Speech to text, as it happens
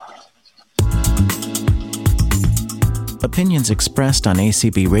Opinions expressed on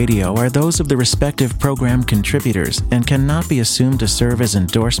ACB Radio are those of the respective program contributors and cannot be assumed to serve as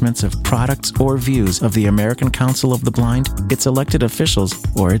endorsements of products or views of the American Council of the Blind, its elected officials,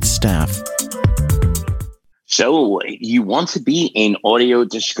 or its staff. So, you want to be in audio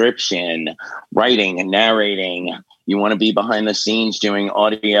description, writing and narrating. You want to be behind the scenes doing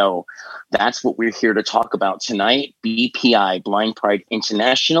audio. That's what we're here to talk about tonight. BPI, Blind Pride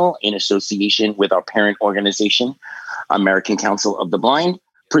International, in association with our parent organization, American Council of the Blind,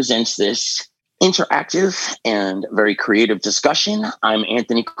 presents this interactive and very creative discussion. I'm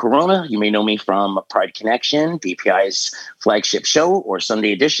Anthony Corona. You may know me from Pride Connection, BPI's flagship show, or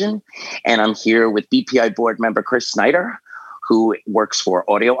Sunday edition. And I'm here with BPI board member Chris Snyder, who works for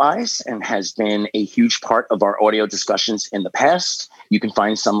Audio Eyes and has been a huge part of our audio discussions in the past. You can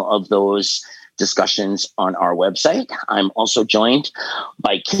find some of those discussions on our website. I'm also joined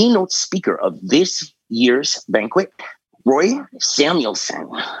by keynote speaker of this year's banquet, Roy Samuelson.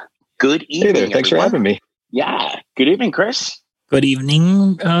 Good evening, Hey there. Thanks everyone. for having me. Yeah. Good evening, Chris. Good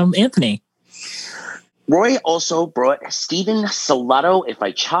evening, Anthony. Roy also brought Steven Salato. If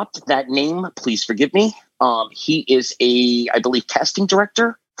I chopped that name, please forgive me. He is I believe, casting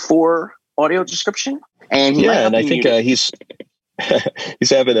director for audio description. And I think he's he's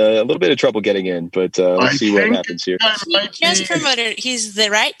having a little bit of trouble getting in, but let's see what happens here. Just promoted. He's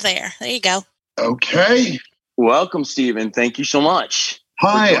right there. There you go. Okay. Welcome, Steven. Thank you so much.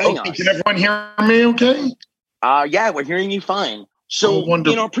 Hi. Okay. Can everyone hear me okay? Yeah, we're hearing you fine. So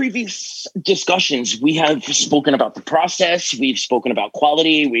in our previous discussions, we have spoken about the process. We've spoken about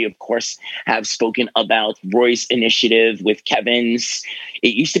quality. We, of course, have spoken about Roy's initiative with Kevin's.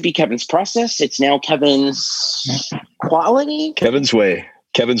 It used to be Kevin's process. It's now Kevin's quality. Kevin's way.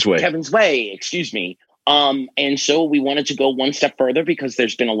 Excuse me. And so we wanted to go one step further because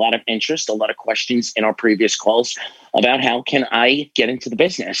there's been a lot of interest, a lot of questions in our previous calls about how can I get into the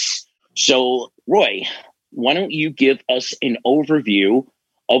business. So, Roy, why don't you give us an overview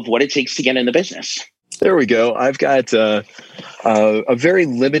of what it takes to get in the business? There we go. I've got a very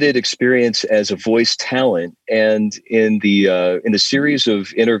limited experience as a voice talent, and in the series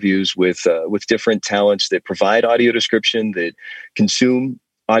of interviews with different talents that provide audio description, that consume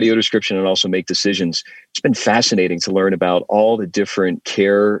audio description, and also make decisions, it's been fascinating to learn about all the different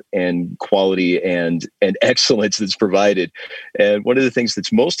care and quality and excellence that's provided. And one of the things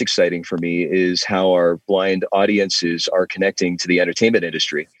that's most exciting for me is how our blind audiences are connecting to the entertainment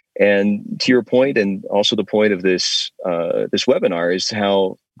industry. And to your point, and also the point of this webinar, is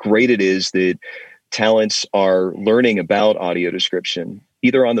how great it is that talents are learning about audio description,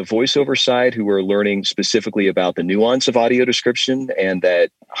 either on the voiceover side, who are learning specifically about the nuance of audio description and that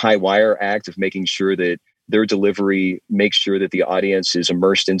high wire act of making sure that their delivery makes sure that the audience is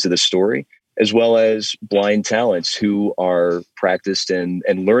immersed into the story, as well as blind talents who are practiced and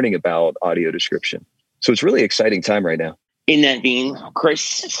learning about audio description. So it's really exciting time right now. In that vein, Chris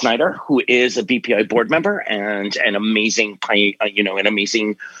Snyder, who is a BPI board member and an amazing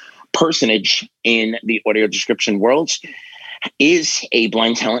personage in the audio description world, is a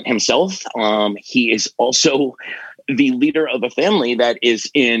blind talent himself. He is also the leader of a family that is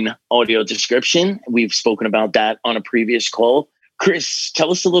in audio description. We've spoken about that on a previous call. Chris,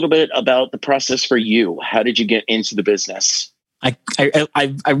 tell us a little bit about the process for you. How did you get into the business? I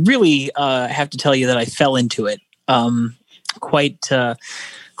really have to tell you that I fell into it quite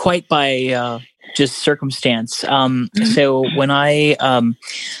by just circumstance. So when I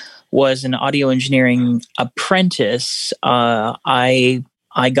was an audio engineering apprentice, I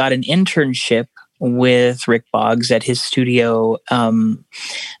got an internship with Rick Boggs at his studio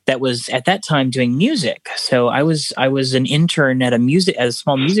that was at that time doing music. So I was an intern at a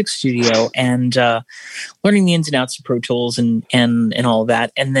small music studio and learning the ins and outs of Pro Tools and all of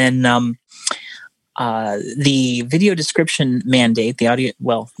that. And then the video description mandate,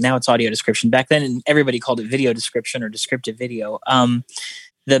 now it's audio description. Back then, everybody called it video description or descriptive video.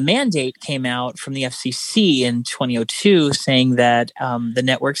 The mandate came out from the FCC in 2002 saying that the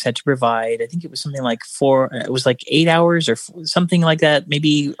networks had to provide, I think it was something like 8 hours or something like that,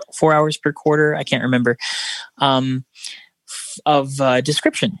 maybe 4 hours per quarter. I can't remember. Of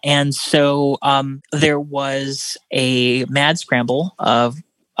description. And so there was a mad scramble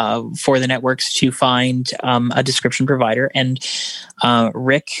for the networks to find a description provider. And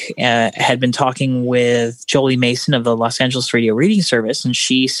Rick had been talking with Jolie Mason of the Los Angeles Radio Reading Service, and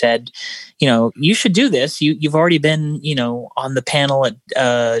she said, you should do this. You've already been, on the panel at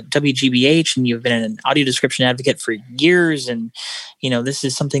WGBH, and you've been an audio description advocate for years, and this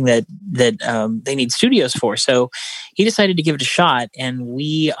is something that they need studios for. So he decided to give it a shot, and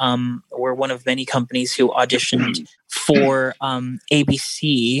we were one of many companies who auditioned for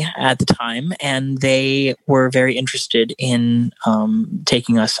ABC at the time, and they were very interested in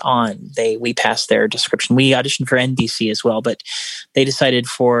taking us on. We passed their description. We auditioned for NBC as well, but they decided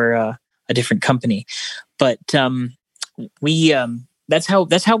for a different company. But we that's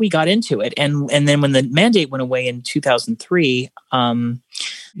how we got into it. And then when the mandate went away in 2003,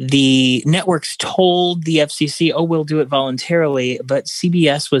 the networks told the FCC, "Oh, we'll do it voluntarily," but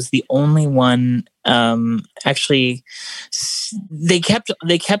CBS was the only one. Actually, they kept.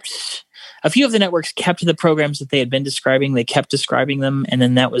 A few of the networks kept the programs that they had been describing. They kept describing them, and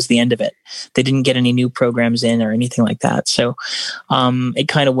then that was the end of it. They didn't get any new programs in or anything like that. So it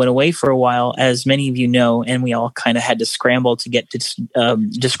kind of went away for a while, as many of you know, and we all kind of had to scramble to get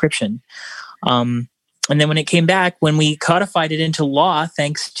description. And then when it came back, when we codified it into law,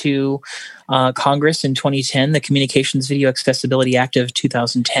 thanks to Congress in 2010, the Communications Video Accessibility Act of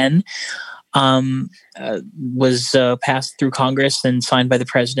 2010, was passed through Congress and signed by the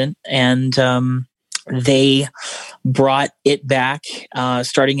president, and they brought it back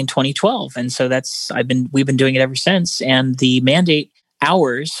starting in 2012. And so we've been doing it ever since. And the mandate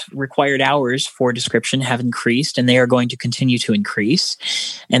required hours for description have increased, and they are going to continue to increase.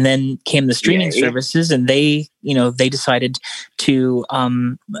 And then came the streaming services, and they decided to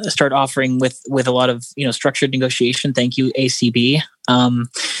start offering with a lot of structured negotiation. Thank you, ACB.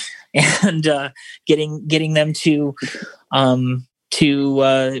 And getting them to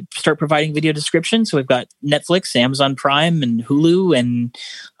start providing video description. So we've got Netflix, Amazon Prime, and Hulu, and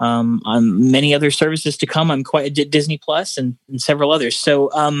many other services to come. Disney Plus and several others. So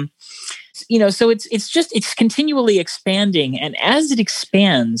so it's continually expanding, and as it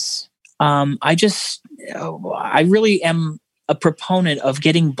expands, I really am a proponent of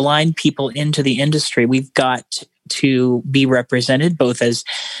getting blind people into the industry. We've got to be represented both as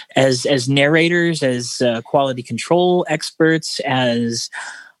narrators, as quality control experts, as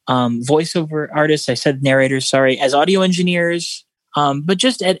voiceover artists. I said narrators, sorry, as audio engineers, but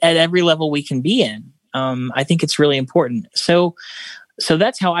just at every level we can be in. I think it's really important. So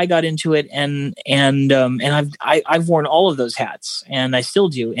that's how I got into it, and I've worn all of those hats, and I still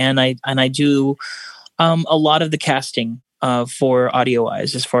do, and I do a lot of the casting for Audio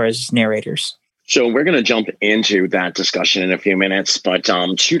Eyes as far as narrators. So we're going to jump into that discussion in a few minutes, but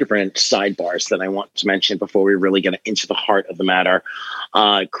two different sidebars that I want to mention before we really get into the heart of the matter.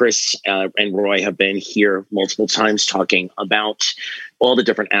 Chris and Roy have been here multiple times talking about all the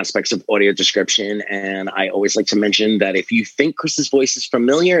different aspects of audio description, and I always like to mention that if you think Chris's voice is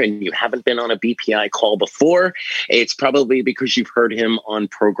familiar and you haven't been on a BPI call before, it's probably because you've heard him on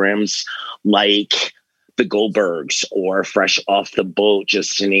programs like The Goldbergs or Fresh Off the Boat,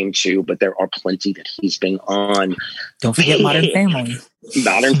 just to name two, but there are plenty that he's been on. Don't forget Modern Family.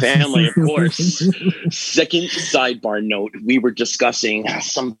 Modern Family, of course. Second sidebar note, we were discussing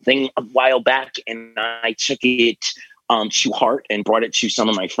something a while back, and I took it to heart and brought it to some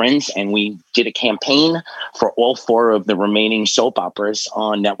of my friends, and we did a campaign for all 4 of the remaining soap operas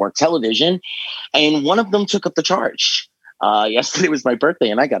on network television, and one of them took up the charge. Yesterday was my birthday,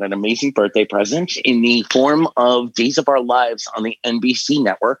 and I got an amazing birthday present in the form of Days of Our Lives on the NBC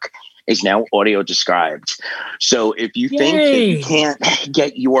network is now audio described. So if you think that you can't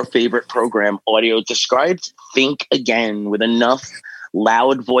get your favorite program audio described, think again. With enough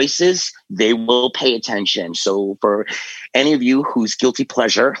loud voices, they will pay attention. So for any of you whose guilty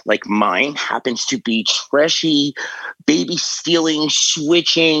pleasure, like mine, happens to be trashy, baby stealing,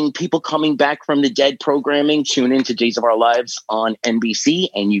 switching, people coming back from the dead programming, tune into Days of Our Lives on NBC,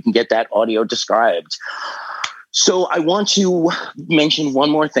 and you can get that audio described. So I want to mention one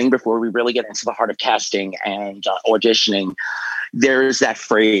more thing before we really get into the heart of casting and auditioning. There's that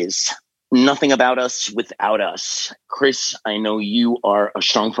phrase, nothing about us without us. Chris, I know you are a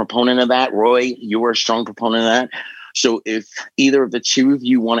strong proponent of that. Roy, you are a strong proponent of that. So if either of the two of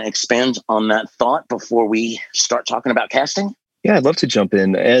you want to expand on that thought before we start talking about casting. Yeah, I'd love to jump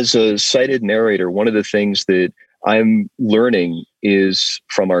in. As a sighted narrator, one of the things that I'm learning is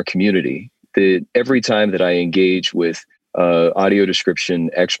from our community that every time that I engage with audio description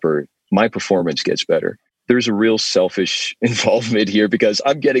expert, my performance gets better. There's a real selfish involvement here because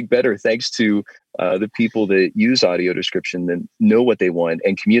I'm getting better thanks to the people that use audio description and know what they want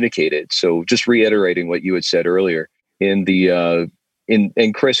and communicate it. So just reiterating what you had said earlier and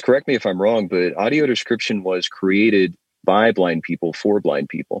Chris, correct me if I'm wrong, but audio description was created by blind people for blind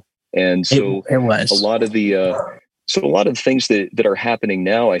people. And so it was a lot of the things that are happening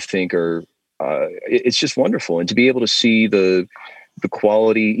now, I think are, it's just wonderful. And to be able to see the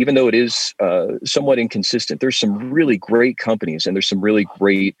quality, even though it is somewhat inconsistent, there's some really great companies and there's some really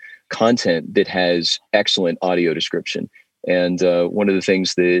great content that has excellent audio description. And one of the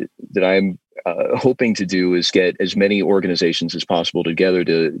things that I'm hoping to do is get as many organizations as possible together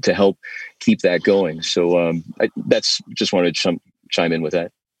to help keep that going. So that's just wanted to chime in with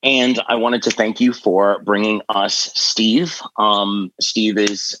that. And I wanted to thank you for bringing us Steve. Steve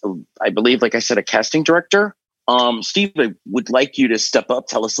is, I believe, like I said, a casting director. Steve, I would like you to step up,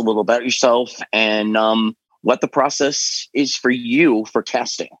 tell us a little about yourself and what the process is for you for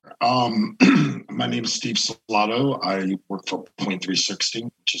casting. My name is Steve Salato. I work for Point 360,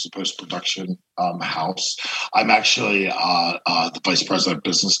 which is a post-production house. I'm actually the vice president of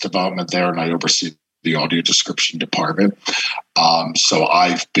business development there, and I oversee the audio description department. So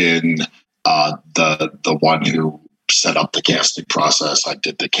I've been the one who set up the casting process. I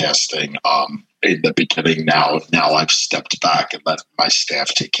did the casting in the beginning. Now I've stepped back and let my staff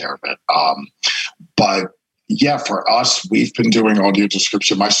take care of it. But yeah, for us, we've been doing audio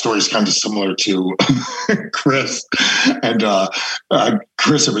description. My story is kind of similar to Chris. And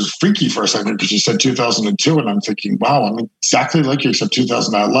Chris, it was freaky for a second because you said 2002, and I'm thinking, wow, I'm exactly like you, except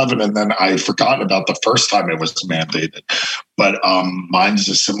 2011. And then I forgot about the first time it was mandated. But mine is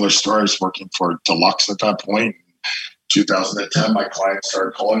a similar story. I was working for Deluxe at that point. 2010, my client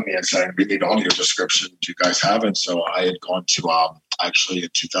started calling me and saying, we need audio description. Do you guys have it? So I had gone to, actually in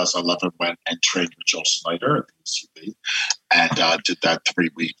 2011, went and trained with Joel Snyder at the UCB and did that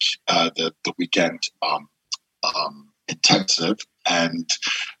 3-week, the weekend intensive. And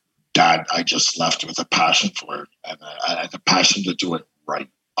that I just left with a passion for it and a passion to do it right,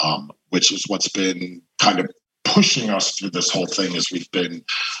 which is what's been kind of pushing us through this whole thing as we've been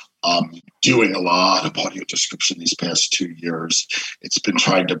doing a lot of audio description these past 2 years. It's been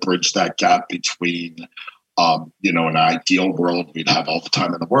trying to bridge that gap between, in an ideal world, we'd have all the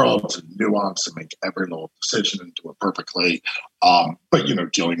time in the world to nuance and make every little decision and do it perfectly. But,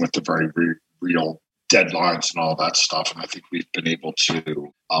 dealing with the very real deadlines and all that stuff. And I think we've been able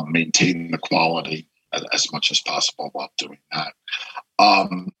to maintain the quality as much as possible while doing that.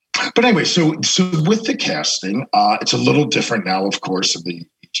 But anyway, so with the casting, it's a little different now, of course, in the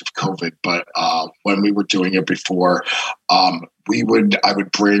age of COVID. But when we were doing it before, I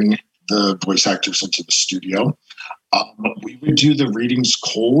would bring the voice actors into the studio. We would do the readings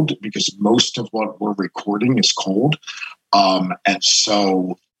cold because most of what we're recording is cold. And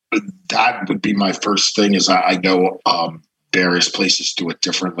so that would be my first thing is I know various places do it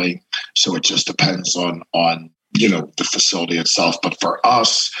differently. So it just depends on the facility itself. But for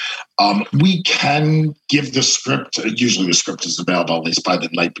us, we can give the script. Usually the script is available at least by the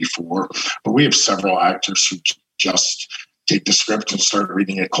night before. But we have several actors who just take the script and start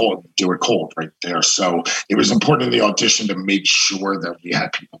reading it cold, do it cold right there. So it was important in the audition to make sure that we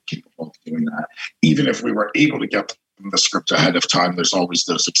had people capable of doing that. Even if we were able to get the script ahead of time, there's always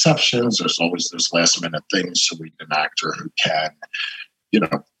those exceptions. There's always those last minute things. So we need an actor who can,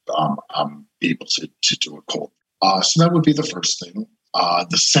 be able to do it cold. So that would be the first thing.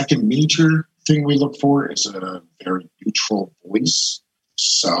 The second major thing we look for is a very neutral voice.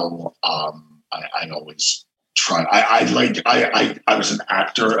 So I always try. I was an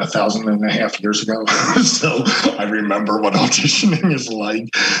actor 1,500 years ago, so I remember what auditioning is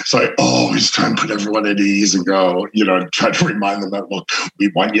like. So I always try and put everyone at ease and go, try to remind them that, look, we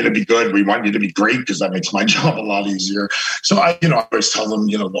want you to be good. We want you to be great because that makes my job a lot easier. So I always tell them,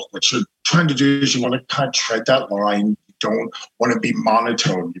 look, what you're trying to do is you want to kind of tread that line. You don't want to be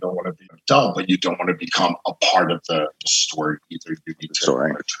monotone. You don't want to be dull, but you don't want to become a part of the story either. You need to.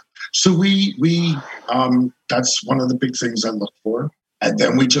 Sorry. So we that's one of the big things I look for. And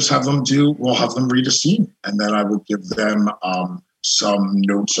then we just we'll have them read a scene. And then I will give them some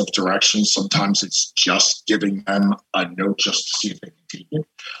notes of direction. Sometimes it's just giving them a note just to see if they can take it.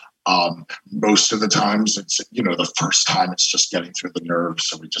 Most of the times it's, the first time it's just getting through the nerves.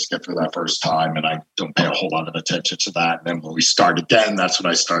 So we just get through that first time and I don't pay a whole lot of attention to that. And then when we start again, that's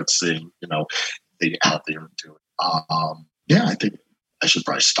when I start seeing, how they are doing. I think I should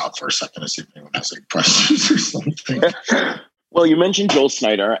probably stop for a second to see if anyone has any questions or something. Well, you mentioned Joel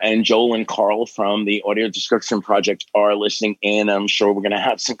Snyder, and Joel and Carl from the Audio Description Project are listening in. I'm sure we're going to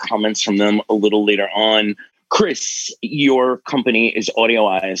have some comments from them a little later on. Chris, your company is Audio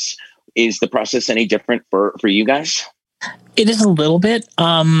Eyes. Is the process any different for you guys? It is a little bit.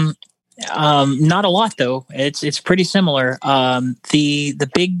 Not a lot, though. It's pretty similar. The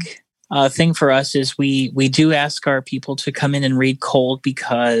big thing for us is we do ask our people to come in and read cold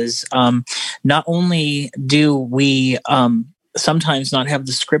because not only do we sometimes not have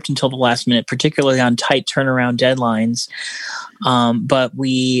the script until the last minute, particularly on tight turnaround deadlines, but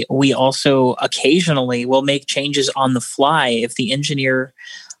we also occasionally will make changes on the fly if the engineer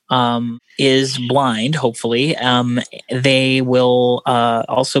is blind, hopefully. They will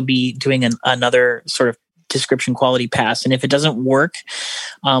also be doing another sort of description quality pass. And if it doesn't work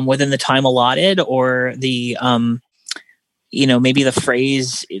within the time allotted, or the maybe the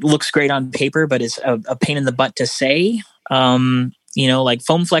phrase, it looks great on paper, but it's a pain in the butt to say. Like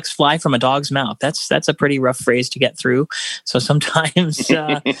foam flecks fly from a dog's mouth. That's a pretty rough phrase to get through. So sometimes,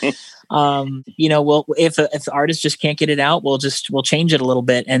 we'll, if the artist just can't get it out, we'll change it a little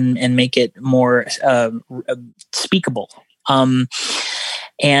bit and make it more speakable. But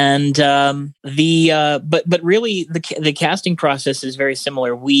really the casting process is very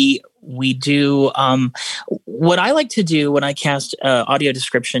similar. We do what I like to do when I cast audio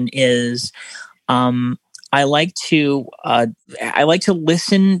description is I like to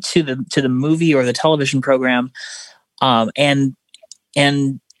listen to the movie or the television program and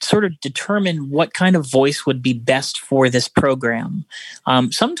sort of determine what kind of voice would be best for this program.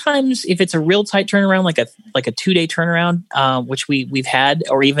 Sometimes if it's a real tight turnaround, like a 2-day turnaround, which we've had,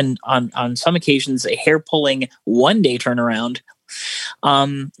 or even on some occasions a hair pulling 1-day turnaround,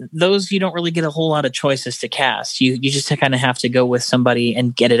 those you don't really get a whole lot of choices to cast. You just kind of have to go with somebody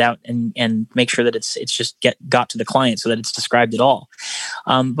and get it out and make sure that it's just got to the client so that it's described at all.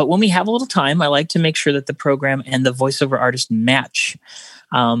 But when we have a little time, I like to make sure that the program and the voiceover artist match.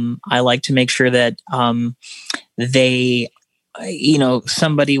 I like to make sure that they,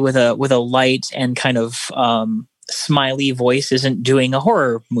 somebody with a light and kind of smiley voice isn't doing a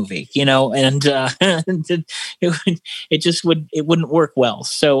horror movie, and it wouldn't work well.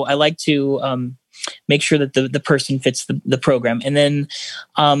 So I like to make sure that the person fits the program. And then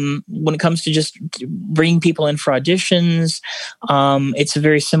when it comes to just bringing people in for auditions, it's a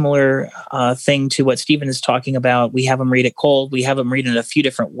very similar thing to what Stephen is talking about. We have them read it cold. We have them read it a few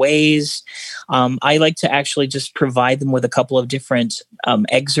different ways. I like to actually just provide them with a couple of different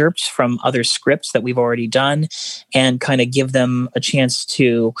excerpts from other scripts that we've already done and kind of give them a chance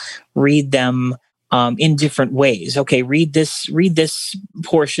to read them in different ways. Okay, read this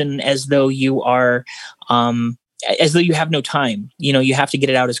portion as though you are, as though you have no time. You have to get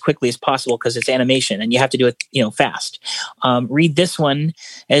it out as quickly as possible because it's animation and you have to do it, fast. Read this one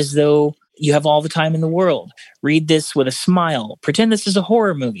as though you have all the time in the world. Read this with a smile. Pretend this is a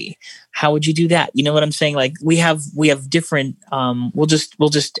horror movie. How would you do that? You know what I'm saying? Like we have different. We'll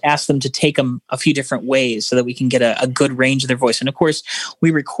just ask them to take them a few different ways so that we can get a good range of their voice. And of course,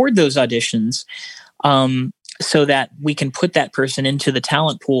 we record those auditions so that we can put that person into the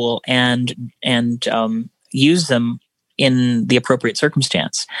talent pool and use them in the appropriate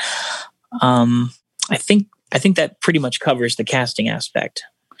circumstance. I think that pretty much covers the casting aspect.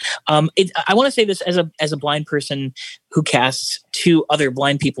 I want to say this as a blind person who casts 2 other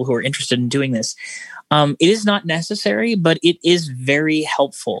blind people who are interested in doing this. It is not necessary, but it is very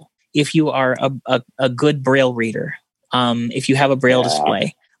helpful if you are a good Braille reader. If you have a Braille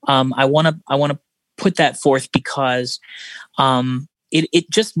display, I want to put that forth because it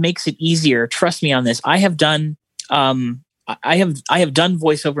just makes it easier. Trust me on this. I have done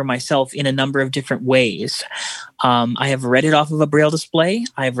voiceover myself in a number of different ways. I have read it off of a Braille display.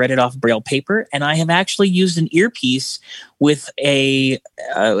 I have read it off Braille paper, and I have actually used an earpiece with a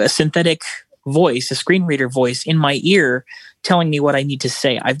synthetic voice, a screen reader voice in my ear telling me what I need to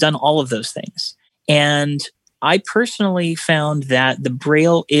say. I've done all of those things. And I personally found that the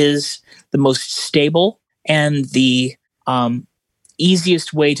Braille is the most stable and the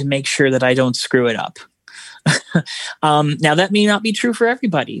easiest way to make sure that I don't screw it up. Now, that may not be true for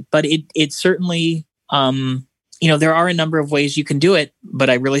everybody, but it certainly, there are a number of ways you can do it, but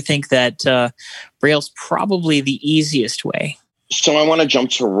I really think that Braille's probably the easiest way. So I want to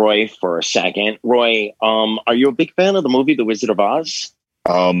jump to Roy for a second. Roy, are you a big fan of the movie The Wizard of Oz?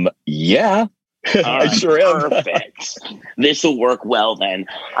 Yeah. I sure am. Perfect. This will work well then.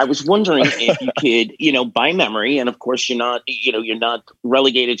 I was wondering if you could, by memory, and of course you're not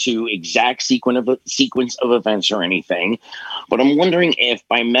relegated to exact sequence of events or anything, but I'm wondering if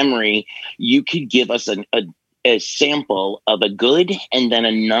by memory you could give us a sample of a good and then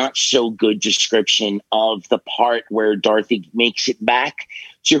a not so good description of the part where Dorothy makes it back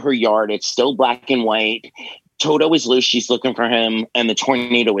to her yard. It's still black and white. Toto is loose, she's looking for him, and the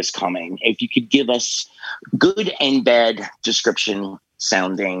tornado is coming. If you could give us good and bad description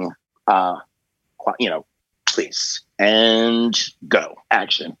sounding, please. And go.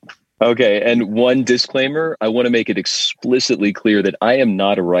 Action. Okay, and one disclaimer, I want to make it explicitly clear that I am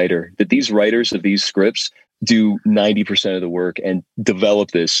not a writer, that these writers of these scripts do 90% of the work and develop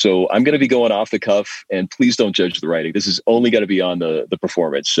this. So I'm going to be going off the cuff, and please don't judge the writing. This is only going to be on the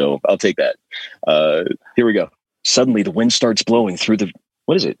performance. So I'll take that. Here we go. Suddenly the wind starts blowing through the...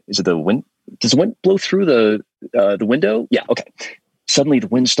 What is it? Is it the wind? Does the wind blow through the window? Yeah, okay. Suddenly the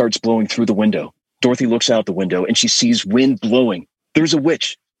wind starts blowing through the window. Dorothy looks out the window and she sees wind blowing. There's a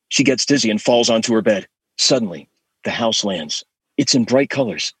witch. She gets dizzy and falls onto her bed. Suddenly, the house lands. It's in bright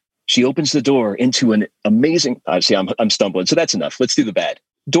colors. She opens the door into an amazing... I'm stumbling, so that's enough. Let's do the bad.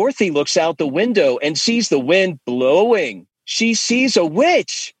 Dorothy looks out the window and sees the wind blowing. She sees a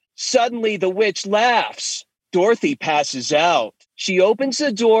witch. Suddenly, the witch laughs. Dorothy passes out. She opens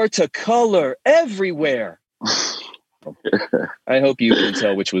the door to color everywhere. I hope you can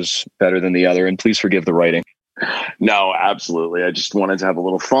tell which was better than the other, and please forgive the writing. No, absolutely. I just wanted to have a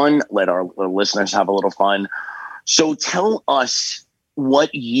little fun, let our listeners have a little fun. So tell us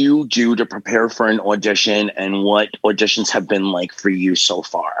what you do to prepare for an audition and what auditions have been like for you so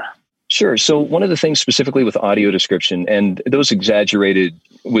far. Sure. So one of the things specifically with audio description, and those exaggerated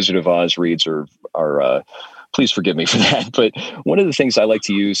Wizard of Oz reads are please forgive me for that. But one of the things I like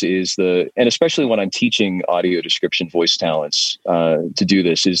to use is and especially when I'm teaching audio description voice talents to do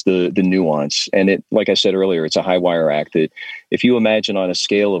this, is the nuance. And it, like I said earlier, it's a high wire act that if you imagine on a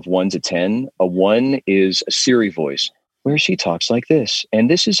scale of 1 to 10, a 1 is a Siri voice where she talks like this. And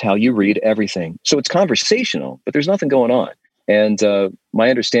this is how you read everything. So it's conversational, but there's nothing going on. And my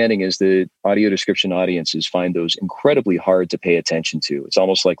understanding is that audio description audiences find those incredibly hard to pay attention to. It's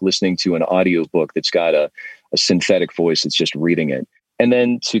almost like listening to an audio book that's got a synthetic voice that's just reading it. And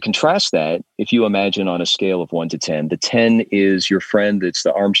then to contrast that, if you imagine on a scale of 1 to 10, the 10 is your friend that's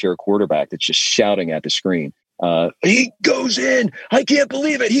the armchair quarterback that's just shouting at the screen. He goes in. I can't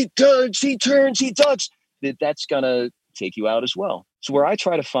believe it. He turns, he ducks. That's going to take you out as well. So where I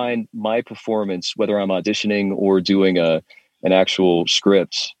try to find my performance, whether I'm auditioning or doing an actual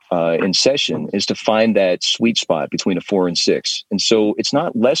script in session, is to find that sweet spot between a 4 and 6. And so it's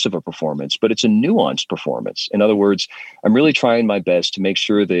not less of a performance, but it's a nuanced performance. In other words, I'm really trying my best to make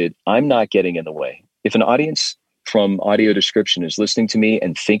sure that I'm not getting in the way. If an audience from audio description is listening to me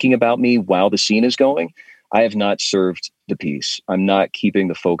and thinking about me while the scene is going, I have not served the piece. I'm not keeping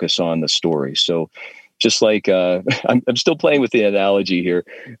the focus on the story. So just like I'm still playing with the analogy here,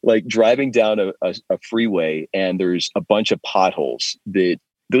 like driving down a freeway and there's a bunch of potholes.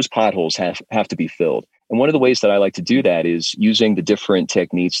 Those potholes have to be filled. And one of the ways that I like to do that is using the different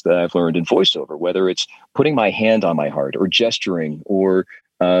techniques that I've learned in voiceover, whether it's putting my hand on my heart or gesturing or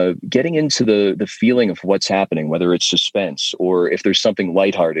getting into the feeling of what's happening, whether it's suspense or if there's something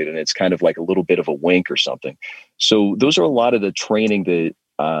lighthearted and it's kind of like a little bit of a wink or something. So those are a lot of the training that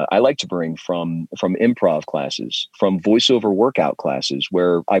I like to bring from improv classes, from voiceover workout classes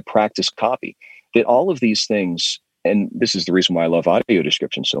where I practice copy. That all of these things, and this is the reason why I love audio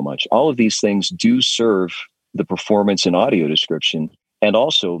description so much, all of these things do serve the performance in audio description, and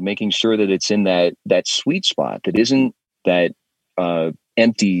also making sure that it's in that sweet spot that isn't that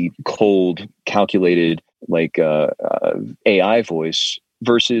empty, cold, calculated, like AI voice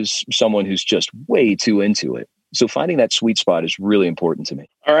versus someone who's just way too into it. So finding that sweet spot is really important to me.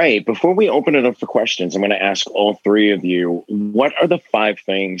 All right. Before we open it up for questions, I'm going to ask all three of you, what are the 5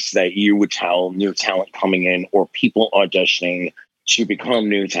 things that you would tell new talent coming in or people auditioning to become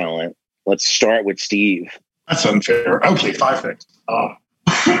new talent? Let's start with Steve. That's unfair. Okay, 5 things.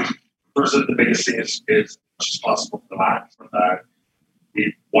 First, the biggest thing is as much as possible for that.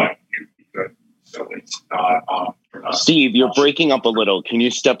 We want you to be good. So it's not... Steve, you're breaking up a little. Can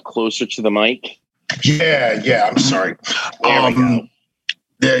you step closer to the mic? Yeah. I'm sorry. There we go.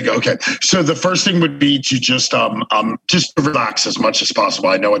 There you go. Okay. So the first thing would be to just relax as much as possible.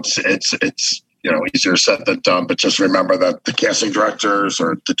 I know it's easier said than done, but just remember that the casting directors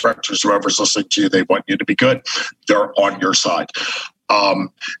or the directors, whoever's listening to you, they want you to be good. They're on your side.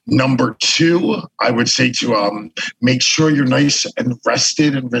 Number 2, I would say to make sure you're nice and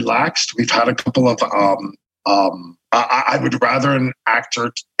rested and relaxed. We've had a couple of I would rather an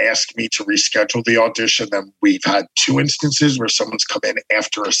actor ask me to reschedule the audition than we've had 2 instances where someone's come in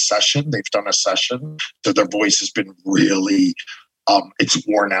after a session. They've done a session, so their voice has been really, it's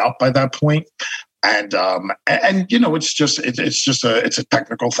worn out by that point. And it's a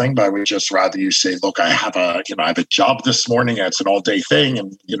technical thing, but I would just rather you say, look, I have a job this morning. It's an all day thing.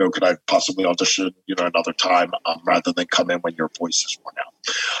 And, could I possibly audition, another time rather than come in when your voice is worn out.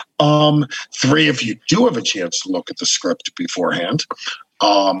 3, if you do have a chance to look at the script beforehand,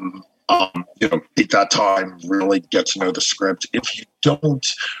 take that time, really get to know the script. If you don't,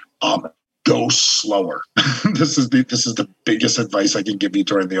 go slower. This is the biggest advice I can give you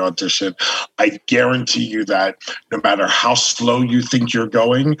during the audition. I guarantee you that no matter how slow you think you're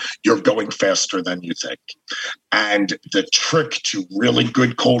going faster than you think. And the trick to really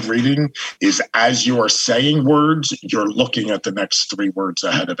good cold reading is as you are saying words, you're looking at the next 3 words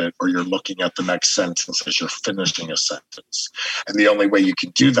ahead of it, or you're looking at the next sentence as you're finishing a sentence. And the only way you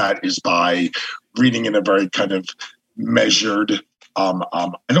can do that is by reading in a very kind of measured, I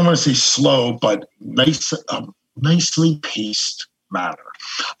don't want to say slow, but nicely paced manner.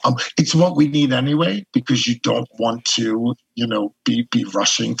 It's what we need anyway, because you don't want to, be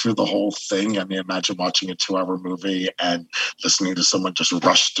rushing through the whole thing. I mean, imagine watching a 2-hour movie and listening to someone just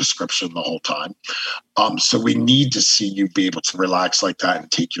rush description the whole time. So we need to see you be able to relax like that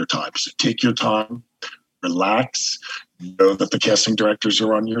and take your time. So take your time, relax, know that the casting directors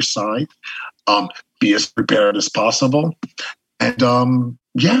are on your side, be as prepared as possible. And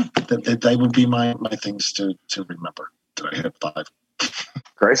that would be my things to remember. Did I hit 5?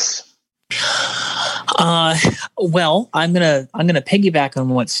 Chris? Well, I'm gonna piggyback on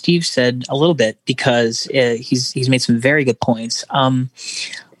what Steve said a little bit, because he's made some very good points.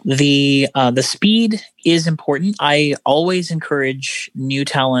 The speed is important. I always encourage new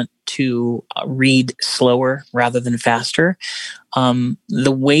talent to read slower rather than faster.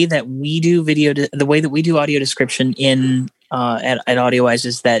 The way that we do audio description at AudioWise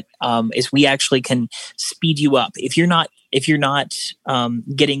is that is we actually can speed you up. If you're not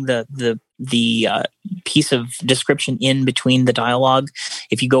getting the piece of description in between the dialogue,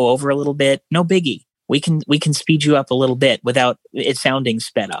 if you go over a little bit, no biggie. We can speed you up a little bit without it sounding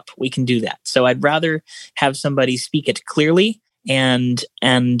sped up. We can do that. So I'd rather have somebody speak it clearly and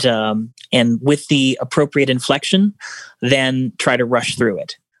with the appropriate inflection than try to rush through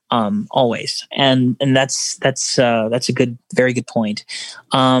it. Always. And that's a very good point.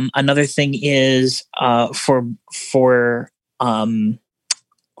 Another thing is, for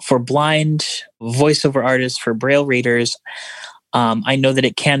blind voiceover artists, for Braille readers, I know that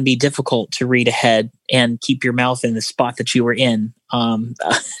it can be difficult to read ahead and keep your mouth in the spot that you were in.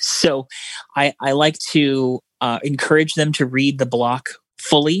 So I like to encourage them to read the block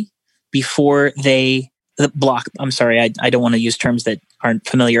fully before I'm sorry, I don't want to use terms that aren't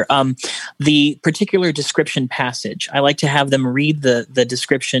familiar. The particular description passage, I like to have them read the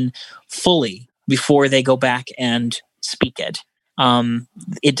description fully before they go back and speak it.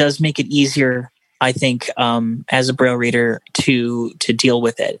 It does make it easier, I think, as a Braille reader to deal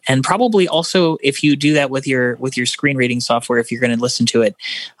with it. And probably also, if you do that with your screen reading software, if you're going to listen to it,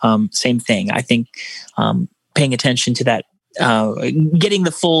 same thing. I think paying attention to that, getting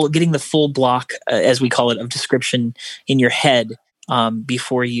the full block, as we call it, of description in your head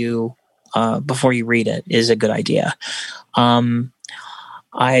before you read it is a good idea.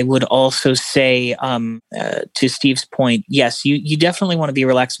 I would also say, to Steve's point, yes, you definitely want to be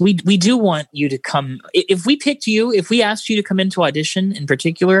relaxed. We do want you to come. If we asked you to come into audition in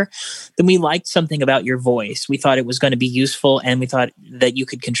particular, then we liked something about your voice. We thought it was going to be useful, and we thought that you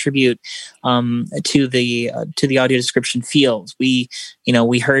could contribute to the audio description field. We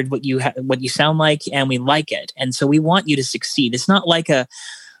heard what you sound like, and we like it, and so we want you to succeed. It's not like a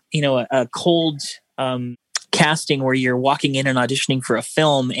cold casting where you're walking in and auditioning for a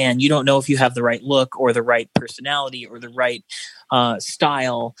film and you don't know if you have the right look or the right personality or the right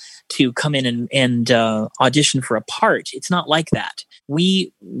style to come in and audition for a part. It's not like that.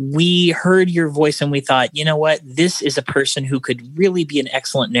 We heard your voice and we thought, you know what, this is a person who could really be an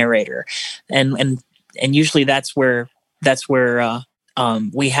excellent narrator, and usually that's where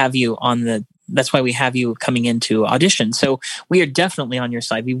we have you on the. That's why we have you coming into audition. So we are definitely on your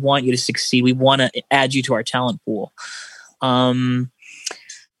side. We want you to succeed. We want to add you to our talent pool.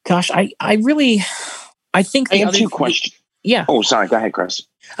 Gosh, I think I have 2 questions. Yeah. Oh, sorry. Go ahead, Chris.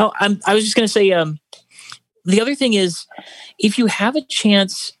 Oh, I was just going to say, the other thing is, if you have a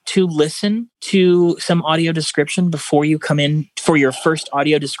chance to listen to some audio description before you come in for your first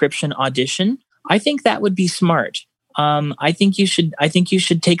audio description audition, I think that would be smart. I think you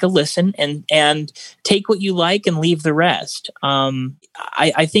should take a listen and take what you like and leave the rest.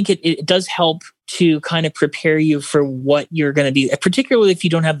 I think it does help to kind of prepare you for what you're going to be, particularly if you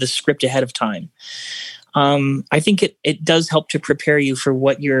don't have the script ahead of time. I think it does help to prepare you for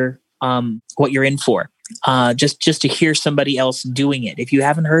what you're in for. Just to hear somebody else doing it. If you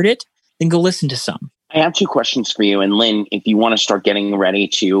haven't heard it, then go listen to some. I have two questions for you. And Lynn, if you want to start getting ready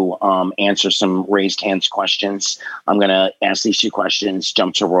to answer some raised hands questions, I'm going to ask these two questions,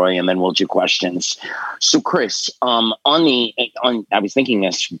 jump to Roy, and then we'll do questions. So Chris, I was thinking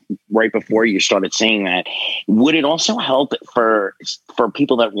this right before you started saying that, would it also help for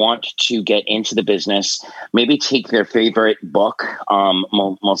people that want to get into the business, maybe take their favorite book,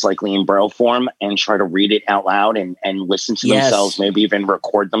 most likely in Braille form, and try to read it out loud and listen to themselves, maybe even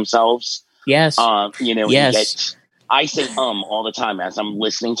record themselves? Yes. Yes. I say all the time as I'm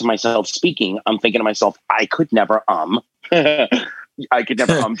listening to myself speaking. I'm thinking to myself, I could never I could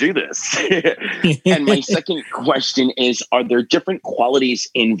never do this. And my second question is, are there different qualities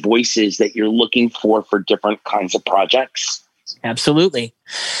in voices that you're looking for different kinds of projects? Absolutely.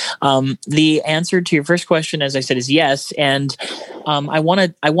 The answer to your first question, as I said, is yes. And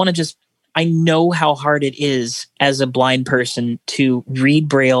I know how hard it is as a blind person to read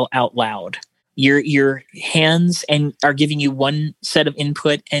Braille out loud. Your hands are giving you one set of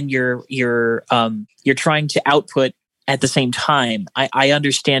input, and you're trying to output at the same time. I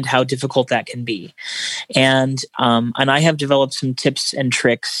understand how difficult that can be, and I have developed some tips and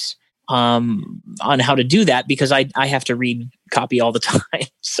tricks on how to do that, because I have to read copy all the time.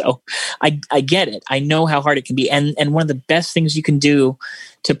 So I get it. I know how hard it can be. And one of the best things you can do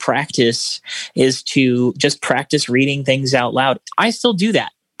to practice is to just practice reading things out loud. I still do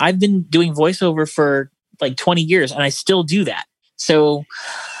that. I've been doing voiceover for like 20 years and I still do that. So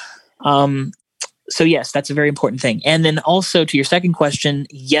yes, that's a very important thing. And then also to your second question,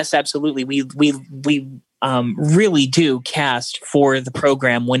 yes, absolutely. We really do cast for the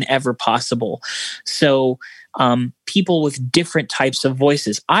program whenever possible. So people with different types of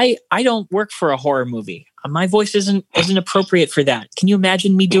voices. I don't work for a horror movie. My voice isn't appropriate for that. Can you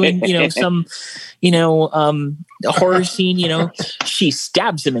imagine me doing, some, a horror scene, she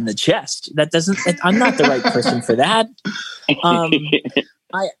stabs him in the chest. I'm not the right person for that.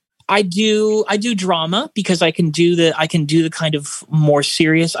 I do drama because I can do the kind of more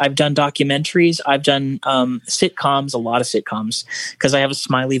serious. I've done documentaries. I've done sitcoms, a lot of sitcoms, because I have a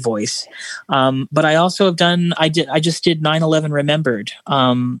smiley voice. But I also have done. I just did 9/11 Remembered,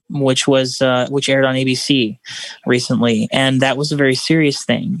 which aired on ABC recently, and that was a very serious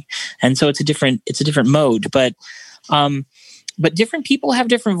thing. And so it's a different mode, but. But different people have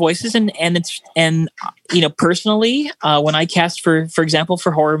different voices, and personally, when I cast for example,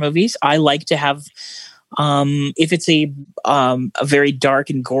 for horror movies, I like to have, if it's a very dark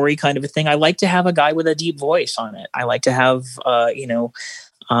and gory kind of a thing, I like to have a guy with a deep voice on it. I like to have,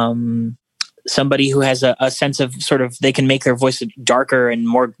 somebody who has a sense of sort of, they can make their voice darker and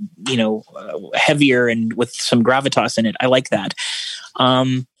more, heavier and with some gravitas in it. I like that.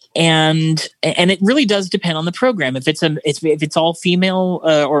 And it really does depend on the program. If it's all female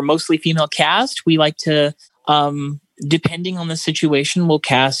or mostly female cast, we like to, depending on the situation, we'll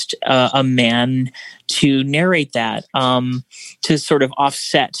cast a man to narrate that, to sort of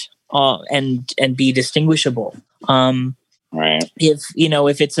offset and be distinguishable. Right.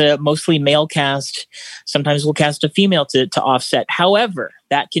 If it's a mostly male cast, sometimes we'll cast a female to offset. However,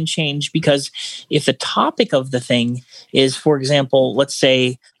 that can change, because if the topic of the thing is, for example, let's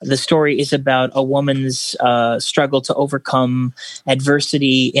say the story is about a woman's struggle to overcome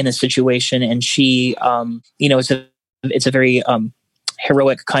adversity in a situation, and she, it's a very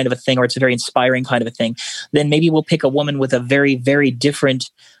heroic kind of a thing, or it's a very inspiring kind of a thing, then maybe we'll pick a woman with a very, very different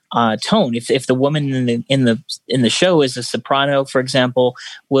tone. If the woman in the show is a soprano, for example,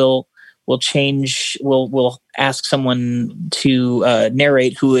 we'll ask someone to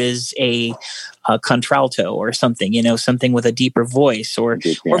narrate who is a contralto or something, something with a deeper voice, or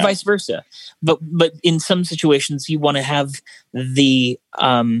vice versa. But in some situations, you want to have the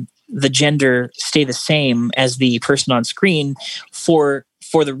gender stay the same as the person on screen for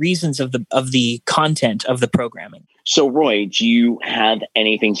the reasons of the content of the programming. So, Roy, do you have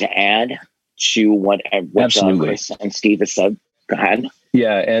anything to add to what Chris and Steve have said? Go ahead.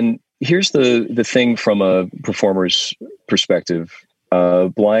 Yeah, and here's the thing from a performer's perspective,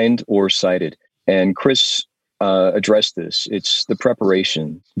 blind or sighted. And Chris addressed this. It's the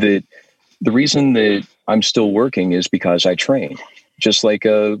preparation. The reason that I'm still working is because I train. Just like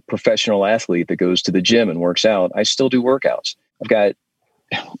a professional athlete that goes to the gym and works out, I still do workouts. I've got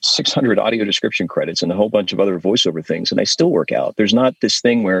 600 audio description credits and a whole bunch of other voiceover things, and I still work out. There's not this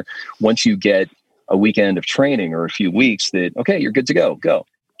thing where once you get a weekend of training or a few weeks that, okay, you're good to go.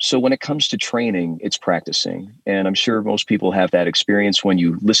 So when it comes to training, it's practicing. And I'm sure most people have that experience when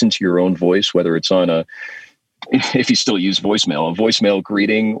you listen to your own voice, whether it's on a if you still use voicemail, a voicemail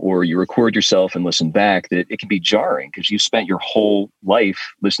greeting, or you record yourself and listen back, that it can be jarring because you spent your whole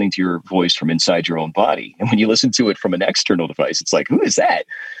life listening to your voice from inside your own body. And when you listen to it from an external device, it's like, who is that?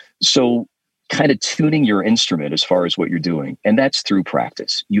 So kind of tuning your instrument as far as what you're doing. And that's through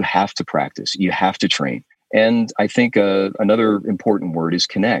practice. You have to practice. You have to train. And I think another important word is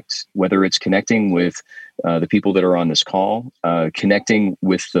connect, whether it's connecting with the people that are on this call, connecting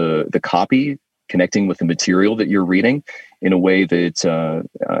with the copy, connecting with the material that you're reading in a way that,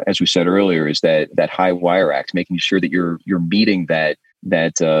 as we said earlier, is that high wire act, making sure that you're meeting that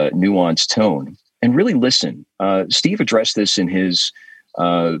nuanced tone, and really listen. Steve addressed this in his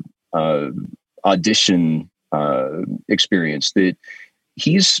audition experience, that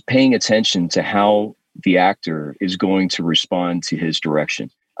he's paying attention to how the actor is going to respond to his direction.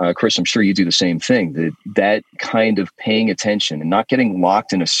 Chris, I'm sure you do the same thing, that kind of paying attention and not getting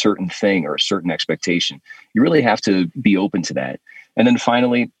locked in a certain thing or a certain expectation. You really have to be open to that. And then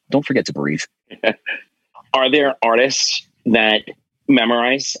finally, don't forget to breathe. Are there artists that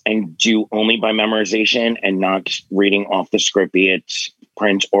memorize and do only by memorization and not reading off the script, be it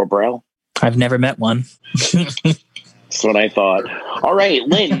print or braille? I've never met one. That's what I thought. All right,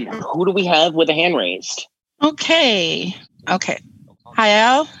 Lynn, who do we have with a hand raised? Okay. Hi,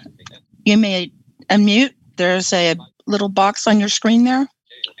 Al. You may unmute. There's a little box on your screen there.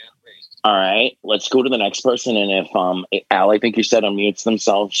 All right, let's go to the next person. And if Al, I think you said unmutes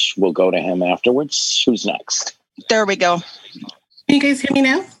themselves, we'll go to him afterwards. Who's next? There we go. Can you guys hear me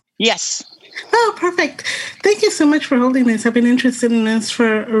now? Yes. Oh, perfect. Thank you so much for holding this. I've been interested in this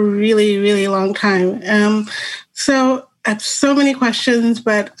for a really, really long time. So I have so many questions,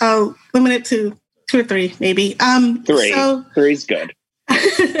 but I'll limit it to 2 or 3, maybe. 3. 3's good.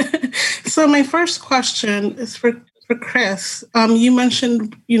 So my first question is for Chris. You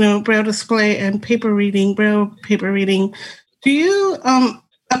mentioned, braille display and braille paper reading. Do you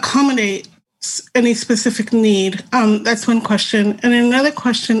accommodate any specific need? That's one question. And another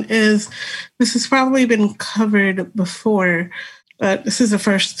question is, this has probably been covered before, but this is the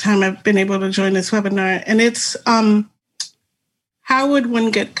first time I've been able to join this webinar. And it's, how would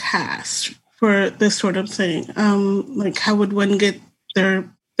one get cast for this sort of thing? Like, how would one get their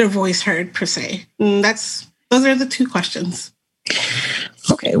voice heard, per se? And those are the 2 questions.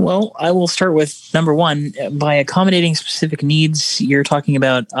 Okay, well, I will start with number 1. By accommodating specific needs, you're talking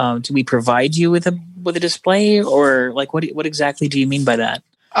about, do we provide you with a display, or like what exactly do you mean by that?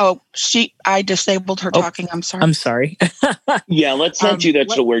 Oh, I disabled her talking. I'm sorry. I'm sorry. Yeah, let's not do that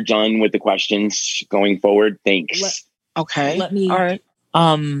till we're done with the questions going forward. Thanks. Okay. Let me. All right.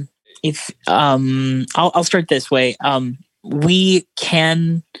 I'll start this way. We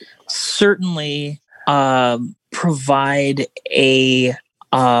can certainly provide a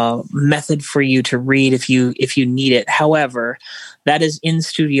method for you to read if you need it. However, that is in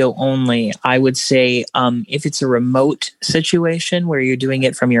studio only. I would say if it's a remote situation where you're doing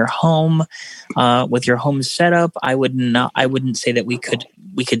it from your home with your home setup, I wouldn't say that we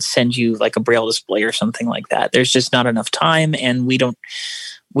could send you like a braille display or something like that. There's just not enough time, and we don't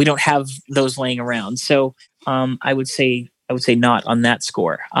have those laying around. So I would say not on that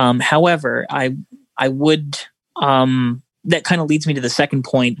score. However, I would. That kind of leads me to the second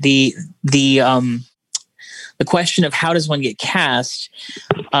point. The question of how does one get cast?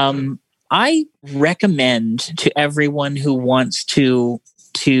 I recommend to everyone who wants to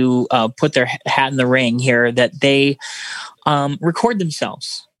put their hat in the ring here that they record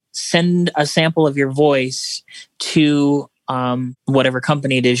themselves. Send a sample of your voice to whatever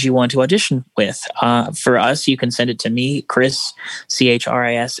company it is you want to audition with. For us, you can send it to me, Chris,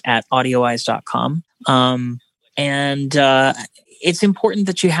 CHRIS @audioeyes.com. And it's important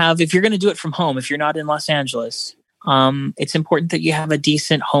that you have, if you're going to do it from home, if you're not in Los Angeles, it's important that you have a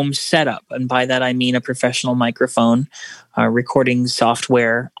decent home setup. And by that, I mean a professional microphone, recording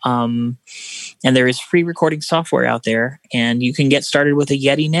software. And there is free recording software out there. And you can get started with a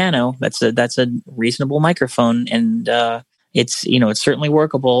Yeti Nano. That's a reasonable microphone. And it's certainly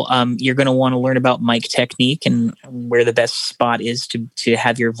workable. You're going to want to learn about mic technique and where the best spot is to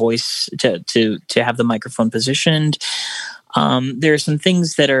have your voice, to have the microphone positioned. There are some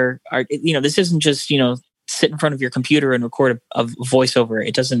things that are this isn't just, sit in front of your computer and record a voiceover.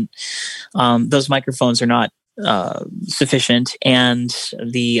 It doesn't, those microphones are not sufficient, and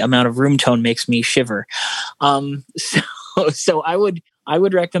the amount of room tone makes me shiver. So I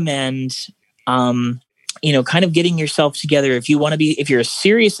would recommend, kind of getting yourself together. If you're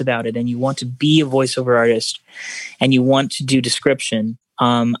serious about it and you want to be a voiceover artist and you want to do description,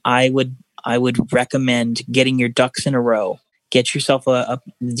 I would recommend getting your ducks in a row. Get yourself a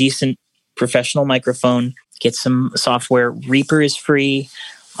decent professional microphone get some software. Reaper is free.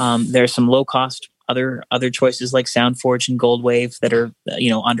 There's some low cost other choices like SoundForge and Goldwave that are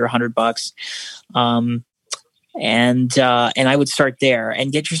under $100. And I would start there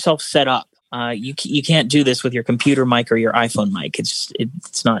and get yourself set up. You can't do this with your computer mic or your iPhone mic.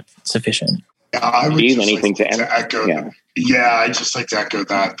 It's not sufficient. Yeah, I would Steve, just anything like to echo. I just like to echo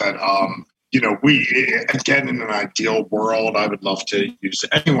that we, again, in an ideal world, I would love to use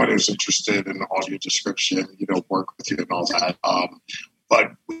anyone who's interested in audio description, work with you and all that.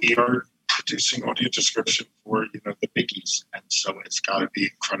 But we are producing audio description for, the biggies. And so it's got to be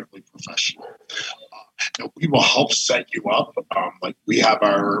incredibly professional. We will help set you up. We have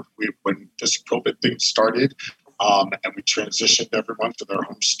when this COVID thing started, and we transitioned everyone to their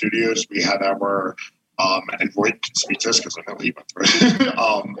home studios, we had our and Roy can speak to this because I know he went through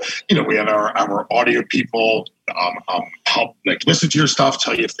it. We had our audio people help listen to your stuff,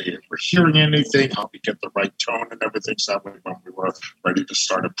 tell you if they were hearing anything, help you get the right tone and everything. So that way when we were ready to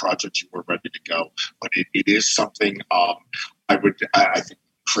start a project, you were ready to go. But it is something I think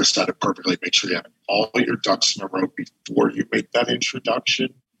Chris said it perfectly. Make sure you have all your ducks in a row before you make that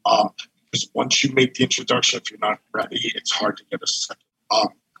introduction. Because once you make the introduction, if you're not ready, it's hard to get a second.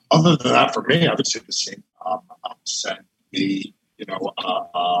 Other than that, for me, I would say the same. Send me,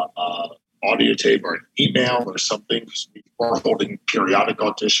 audio tape or an email or something. Because we are holding periodic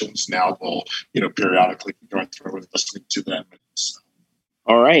auditions now. We'll, periodically be going through and listening to them.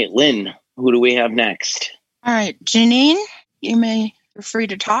 All right, Lynn, who do we have next? All right, Janine, you're free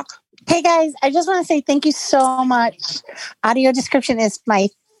to talk. Hey guys, I just want to say thank you so much. Audio description is my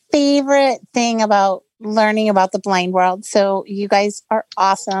favorite thing about learning about the blind world. So you guys are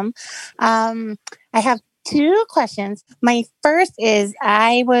awesome. I have two questions. My first is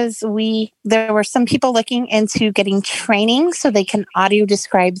there were some people looking into getting training so they can audio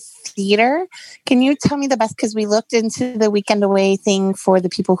describe theater. Can you tell me the best, because we looked into the Weekend Away thing for the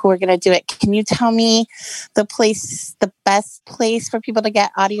people who are going to do it. Can you tell me the best place for people to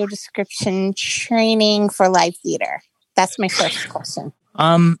get audio description training for live theater? That's my first question.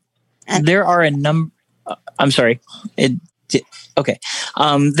 There are a number. I'm sorry. Okay.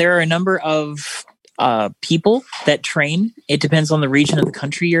 There are a number of people that train. It depends on the region of the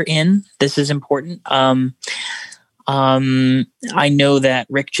country you're in. This is important. I know that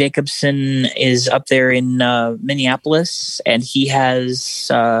Rick Jacobson is up there in Minneapolis, and he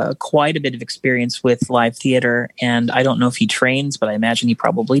has quite a bit of experience with live theater. And I don't know if he trains, but I imagine he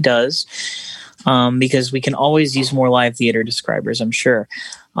probably does. Because we can always use more live theater describers, I'm sure.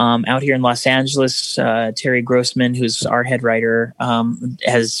 Out here in Los Angeles, Terry Grossman, who's our head writer,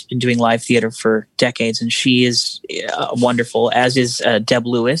 has been doing live theater for decades, and she is wonderful, as is Deb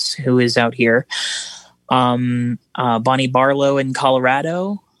Lewis, who is out here. Bonnie Barlow in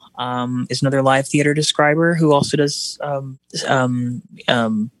Colorado is another live theater describer who also does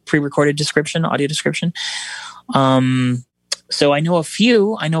pre-recorded description, audio description. So I know a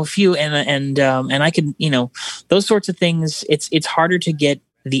few, and I can, those sorts of things. It's harder to get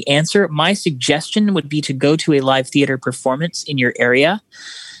the answer. My suggestion would be to go to a live theater performance in your area,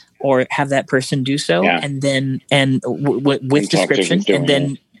 or have that person do so, and then with description, and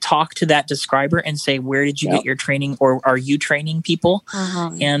then talk to that describer and say, where did you get your training, or are you training people?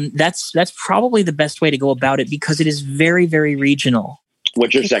 And that's probably the best way to go about it, because it is very, very regional.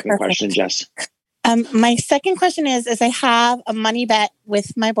 What's your second question, Jess? My second question is I have a money bet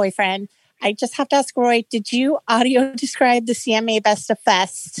with my boyfriend. I just have to ask Roy, did you audio describe the CMA Best of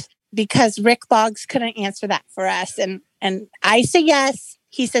Fest? Because Rick Boggs couldn't answer that for us. And I say yes,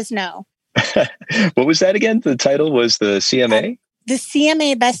 he says no. What was that again? The title was the CMA? The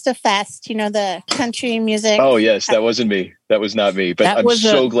CMA Best of Fest, the country music. Oh, yes, that wasn't me. That was not me. But I'm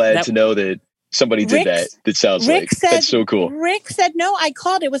so glad to know that somebody did that. That sounds that's so cool. Rick said, no, I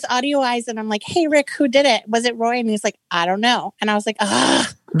called. It was Audio Eyes. And I'm like, hey, Rick, who did it? Was it Roy? And he's like, I don't know. And I was like,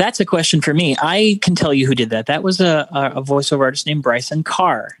 That's a question for me. I can tell you who did that. That was a voiceover artist named Bryson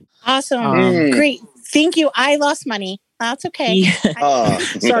Carr. Awesome. Great. Thank you. I lost money. That's okay.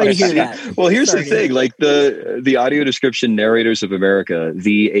 Sorry to hear that. Well, here's the thing. Like the Audio Description Narrators of America,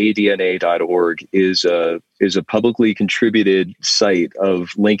 the ADNA.org is a publicly contributed site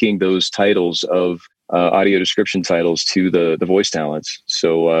of linking those titles of audio description titles to the voice talents.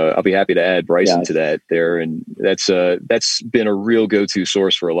 So I'll be happy to add Bryson to that there. And that's been a real go-to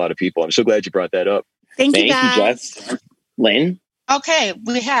source for a lot of people. I'm so glad you brought that up. Thank you, Jess. Lynn? Okay,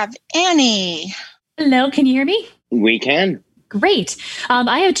 we have Annie. Hello, can you hear me? We can. Great.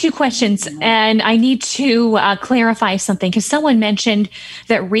 I have two questions, and I need to clarify something because someone mentioned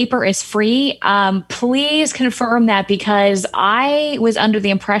that Reaper is free. Please confirm that, because I was under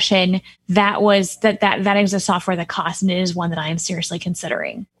the impression that is a software that costs, and it is one that I am seriously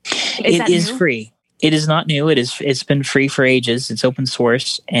considering. It is free. It is not new. It's been free for ages. It's open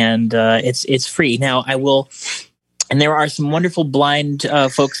source, and it's free. Now I will. And there are some wonderful blind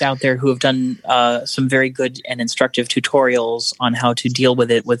folks out there who have done some very good and instructive tutorials on how to deal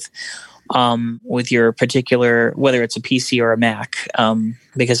with it with your particular, whether it's a PC or a Mac,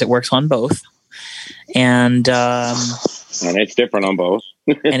 because it works on both. And it's different on both.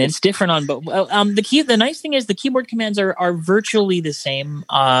 And it's different on both. The nice thing is the keyboard commands are virtually the same.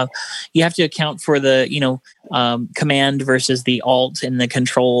 You have to account for the command versus the alt and the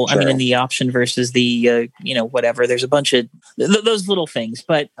control. Sure. I mean, and the option versus the whatever. There's a bunch of those little things,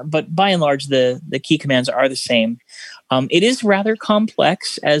 but by and large, the key commands are the same. It is rather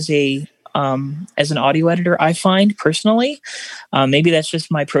complex as an audio editor, I find personally. Maybe that's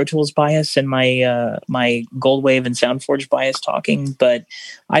just my Pro Tools bias and my Goldwave and SoundForge bias talking, but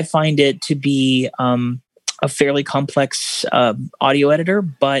I find it to be a fairly complex audio editor,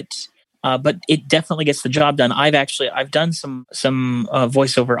 but it definitely gets the job done. I've done some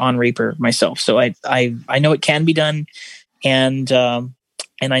voiceover on Reaper myself, so I know it can be done, and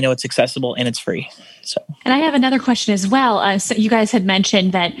I know it's accessible and it's free. So, and I have another question as well. So you guys had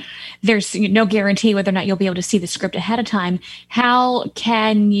mentioned that there's no guarantee whether or not you'll be able to see the script ahead of time. How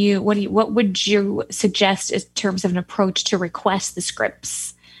can you? What would you suggest in terms of an approach to request the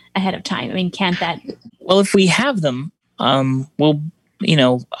scripts ahead of time? I mean, can't that? Well, if we have them, we'll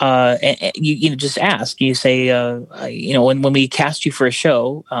you just ask. You say, when we cast you for a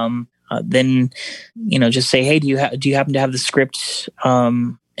show. Then just say, hey, do you happen to have the script,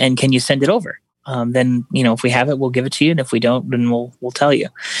 and can you send it over? Then if we have it, we'll give it to you, and if we don't, then we'll tell you.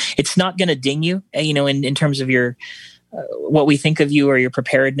 It's not going to ding you, in terms of your what we think of you or your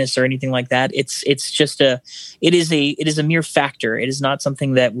preparedness or anything like that. It is a mere factor. It is not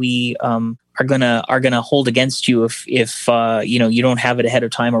something that we are gonna hold against you if you don't have it ahead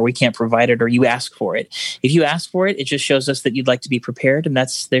of time, or we can't provide it, or you ask for it. If you ask for it, it just shows us that you'd like to be prepared, and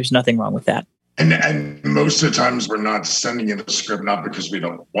there's nothing wrong with that. And most of the times we're not sending in the script not because we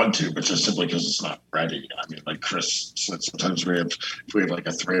don't want to, but just simply because it's not ready. I mean, like Chris said, sometimes if we have like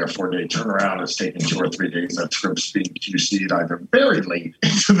a 3 or 4 day turnaround, it's taking 2 or 3 days. That script's being QC'd either very late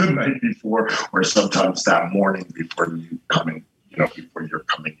into the night before, or sometimes that morning before before you're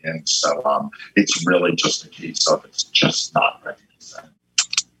coming in. So it's really just a case of it's just not ready to send.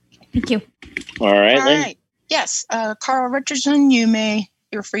 Thank you. All right. All right. Yes, Carl Richardson,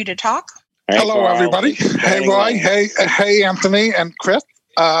 you're free to talk. Hello, everybody. Hey, Roy. Hey, Anthony and Chris.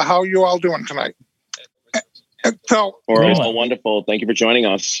 How are you all doing tonight? We're all wonderful. Thank you for joining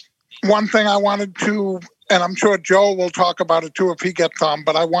us. One thing I wanted to, and I'm sure Joe will talk about it too if he gets on,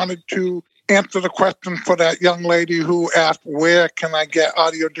 but I wanted to answer the question for that young lady who asked, where can I get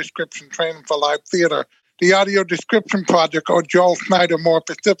audio description training for live theater? The Audio Description Project, or Joel Snyder more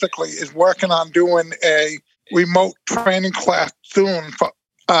specifically, is working on doing a remote training class soon for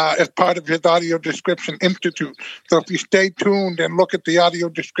as part of his Audio Description Institute. So if you stay tuned and look at the Audio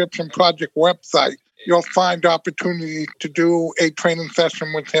Description Project website, you'll find opportunity to do a training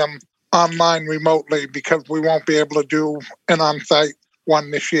session with him online remotely, because we won't be able to do an on-site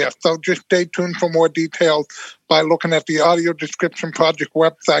one this year. So just stay tuned for more details by looking at the Audio Description Project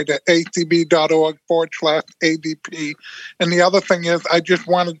website at acb.org/ADP. And the other thing is, I just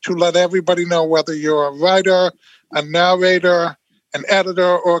wanted to let everybody know, whether you're a writer, a narrator, an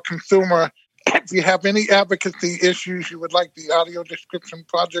editor, or a consumer, if you have any advocacy issues you would like the Audio Description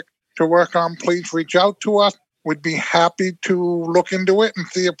Project to work on, please reach out to us. We'd be happy to look into it and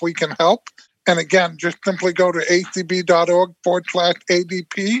see if we can help. And again, just simply go to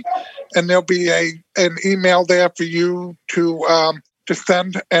acb.org/ADP, and there'll be an email there for you to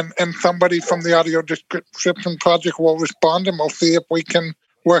send, and somebody from the Audio Description Project will respond, and we'll see if we can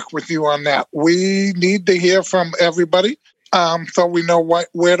work with you on that. We need to hear from everybody, so we know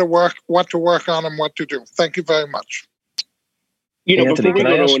where to work, what to work on, and what to do. Thank you very much. Anthony, can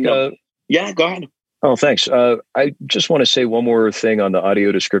I ask? Yeah, go ahead. Oh, thanks. I just want to say one more thing on the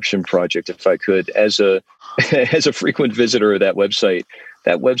Audio Description Project, if I could. As a frequent visitor of that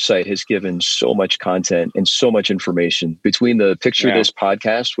website has given so much content and so much information between the Picture This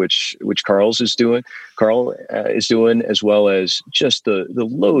podcast, which Carl is doing, as well as just the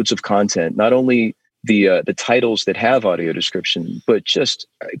loads of content, not only the titles that have audio description, but just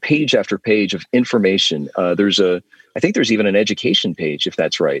page after page of information. I think there's even an education page, if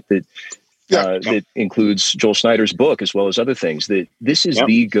that's right, that that includes Joel Snyder's book as well as other things. That this is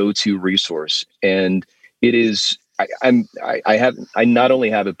the go-to resource, and it is. I not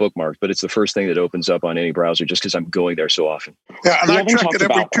only have it bookmarked, but it's the first thing that opens up on any browser just because I'm going there so often. Yeah, and we I haven't check talked it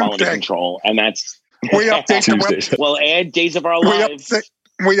every about quality Tuesday. control, and that's We update the website. Well, add Days of Our Lives.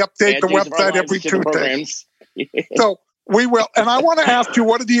 We update the website every Tuesday. So we will. And I want to ask you,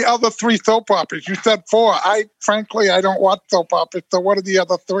 what are the other 3 soap operas? You said 4. Frankly, I don't watch soap operas. So what are the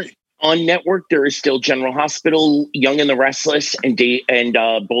other 3? On network, there is still General Hospital, Young and the Restless, and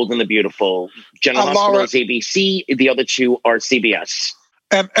Bold and the Beautiful. General Hospital is ABC. The other 2 are CBS.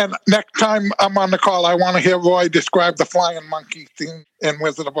 And next time I'm on the call, I want to hear Roy describe the flying monkey scene in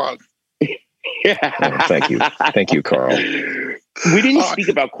Wizard of Oz. Thank you, Carl. We didn't speak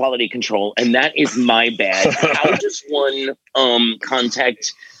about quality control, and that is my bad. How does one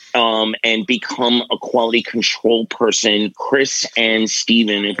contact and become a quality control person? Chris and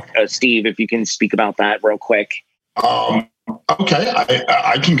Steven, Steve, if you can speak about that real quick. Okay,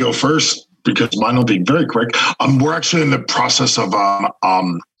 I can go first because mine will be very quick. We're actually in the process of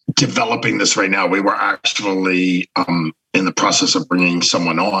developing this right now. We were actually in the process of bringing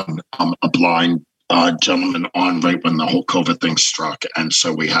someone on, a blind gentleman on right when the whole COVID thing struck. And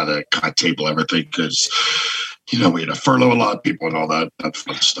so we had to kind of table everything because, we had to furlough a lot of people and all that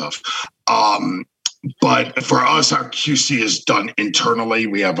fun stuff. But for us, our QC is done internally.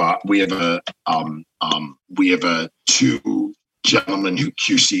 We have 2 gentlemen who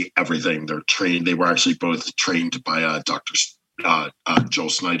QC everything. They're trained. They were actually both trained by Dr. Joel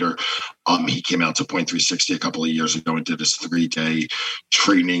Snyder. He came out to Point 360 a couple of years ago and did his 3-day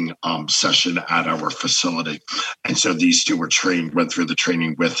training session at our facility. And so these 2 were trained, went through the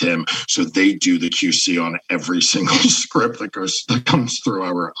training with him. So they do the QC on every single script that comes through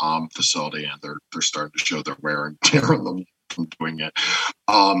our facility, and they're starting to show their wear and tear on them from doing it.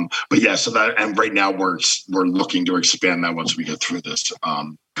 But yeah, so that, and right now we're looking to expand that once we get through this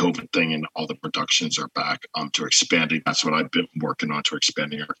COVID thing and all the productions are back to expanding. That's what I've been working on, to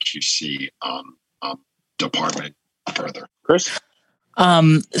expanding our QC department further. Chris?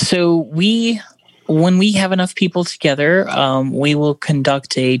 So when we have enough people together, we will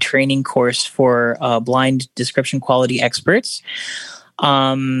conduct a training course for blind description quality experts.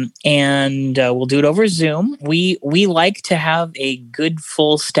 And we'll do it over Zoom. We like to have a good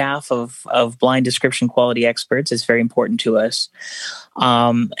full staff of blind description quality experts. It's very important to us.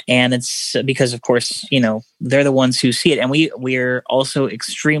 And it's because, of course, they're the ones who see it. And we're also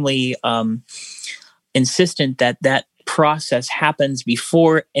extremely insistent that process happens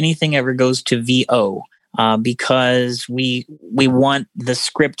before anything ever goes to VO. Because we want the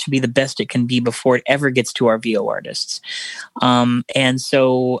script to be the best it can be before it ever gets to our VO artists. And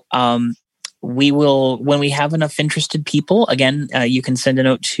so we will, when we have enough interested people, again, you can send a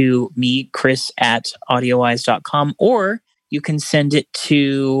note to me, Chris, at audioeyes.com, or you can send it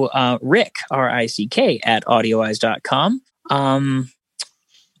to Rick, R-I-C-K, at audioeyes.com.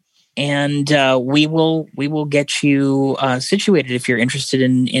 And we will get you situated if you're interested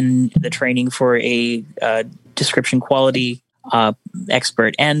in the training for a description quality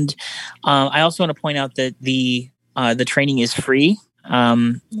expert. And I also want to point out that the training is free.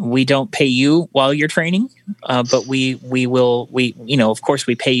 We don't pay you while you're training, but we of course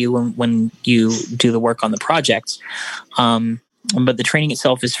we pay you when you do the work on the projects. But the training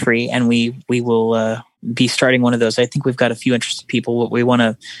itself is free, and we will be starting one of those. I think we've got a few interested people. We want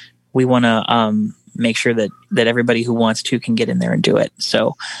to make sure that everybody who wants to can get in there and do it.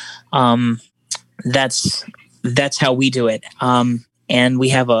 So that's how we do it. And we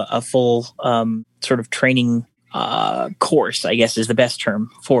have a full sort of training course, I guess is the best term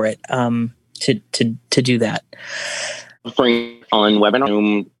for it, to do that. Offering on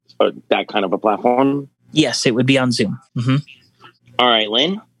webinar, that kind of a platform? Yes, it would be on Zoom. Mm-hmm. All right,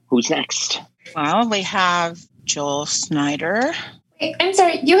 Lynn, who's next? Well, we have Joel Snyder. Wait, I'm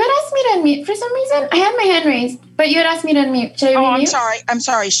sorry. You had asked me to unmute for some reason. I had my hand raised, but you had asked me to unmute. Should I remute? I'm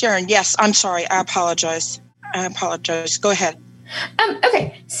sorry, Sharon. Yes, I'm sorry. I apologize. Go ahead.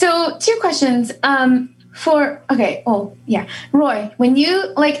 Okay. So 2 questions. Roy, when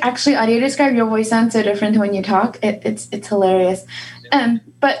you actually audio describe, your voice sounds so different when you talk. It's hilarious.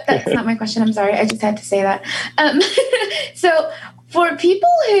 But that's not my question. I'm sorry. I just had to say that. So for people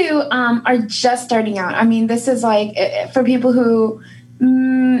who are just starting out, I mean, this is for people who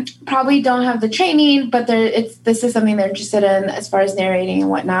probably don't have the training, but this is something they're interested in as far as narrating and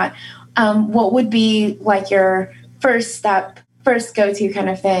whatnot. What would be your first step, first go-to kind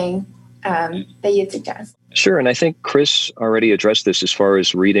of thing that you'd suggest? Sure, and I think Chris already addressed this as far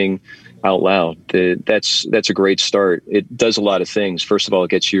as reading out loud. That's a great start. It does a lot of things. First of all, it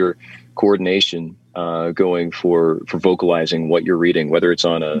gets your coordination going for vocalizing what you're reading, whether it's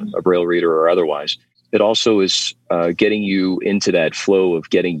on a Braille reader or otherwise. It also is getting you into that flow of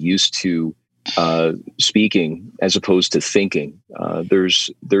getting used to speaking as opposed to thinking. There is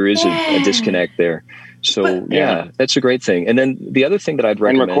a disconnect there. So that's a great thing. And then the other thing that I'd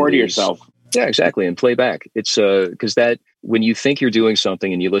recommend and record yourself. Yeah, exactly. And play back. It's because that when you think you're doing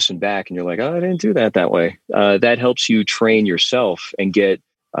something and you listen back and you're like, oh, I didn't do that way. That helps you train yourself and get,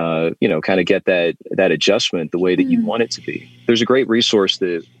 kind of get that adjustment the way that you want it to be. There's a great resource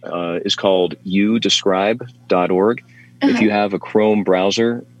that is called youdescribe.org. If you have a Chrome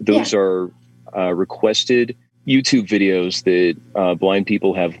browser, those are requested YouTube videos that blind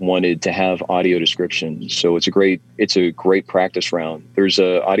people have wanted to have audio description. So it's a great practice round. There's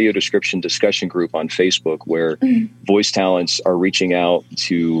a audio description discussion group on Facebook where voice talents are reaching out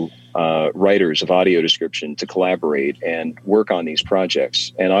to writers of audio description to collaborate and work on these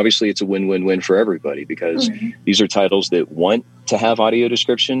projects. And obviously it's a win-win-win for everybody because these are titles that want to have audio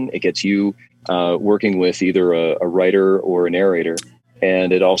description. It gets you working with either a writer or a narrator.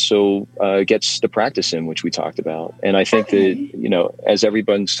 And it also gets the practice in, which we talked about. And I think that, as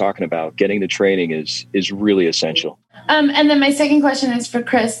everyone's talking about, getting the training is really essential. And then my second question is for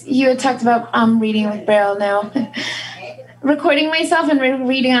Chris. You had talked about reading with Braille now. Recording myself and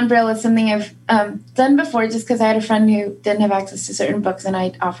reading on Braille is something I've done before just because I had a friend who didn't have access to certain books and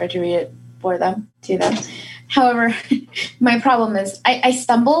I offered to read it to them. However, my problem is I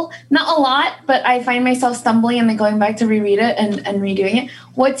stumble, not a lot, but I find myself stumbling and then going back to reread it and redoing it.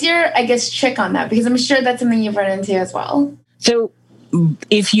 What's your, trick on that? Because I'm sure that's something you've run into as well. So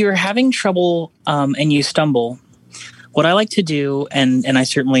if you're having trouble and you stumble, what I like to do, and I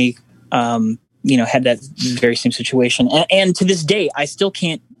certainly, had that very same situation. And to this day, I still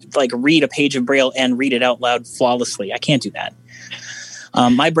can't read a page of Braille and read it out loud flawlessly. I can't do that.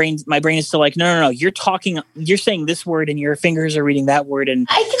 My brain is still like, no. You're saying this word and your fingers are reading that word. And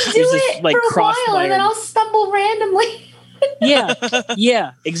I can do it for a while and then I'll stumble randomly.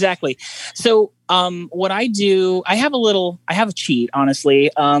 Yeah, exactly. So, what I do, I have a cheat,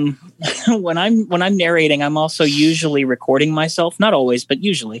 honestly. When I'm narrating, I'm also usually recording myself, not always, but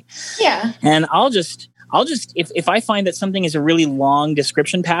usually. Yeah. And I'll just, if I find that something is a really long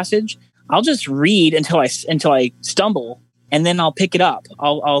description passage, I'll just read until I stumble. And then I'll pick it up.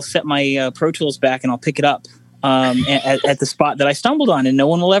 I'll set my Pro Tools back and I'll pick it up at the spot that I stumbled on, and no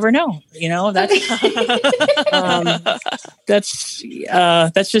one will ever know. That's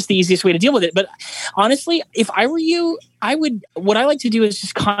that's just the easiest way to deal with it. But honestly, if I were you, what I like to do is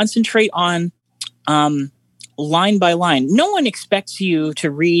just concentrate on line by line. No one expects you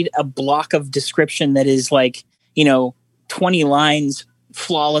to read a block of description that is 20 lines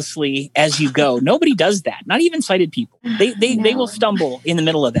flawlessly as you go. Nobody does that. Not even sighted people. They will stumble in the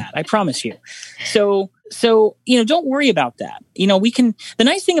middle of that. I promise you. So don't worry about that. We can. The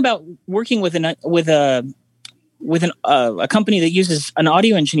nice thing about working with a company that uses an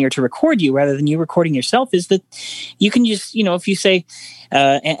audio engineer to record you rather than you recording yourself is that you can just if you say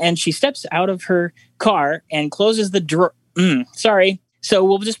and she steps out of her car and closes the drawer. Sorry. So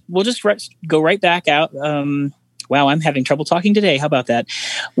we'll just go right back out. Wow, I'm having trouble talking today. How about that?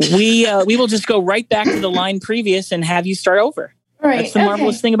 We will just go right back to the line previous and have you start over. Right. That's the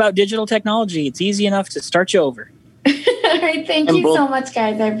marvelous thing about digital technology. It's easy enough to start you over. All right. Thank you so much,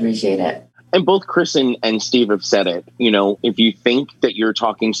 guys. I appreciate it. And both Chris and Steve have said it. If you think that you're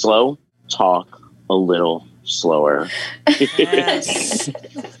talking slow, talk a little slower. Yes.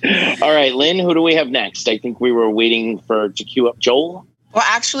 All right, Lynn, who do we have next? I think we were waiting to queue up Joel. Well,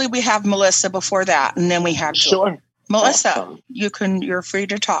 actually, we have Melissa before that, and then we have Joel. Sure. Melissa, Awesome. you're free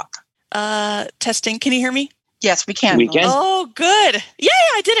to talk. Testing. Can you hear me? Yes, we can. We can. Oh, good. Yeah,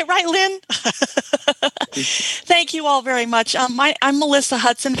 I did it right, Lynn. Thank you all very much. I'm Melissa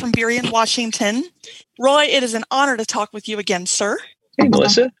Hudson from Burien, Washington. Roy, it is an honor to talk with you again, sir. Hey,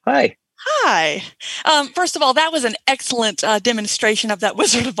 Melissa. Hi. Hi. First of all, that was an excellent demonstration of that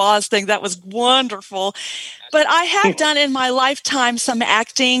Wizard of Oz thing. That was wonderful. But I have done in my lifetime some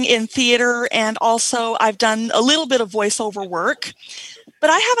acting in theater, and also I've done a little bit of voiceover work. But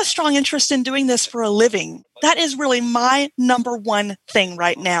I have a strong interest in doing this for a living. That is really my number one thing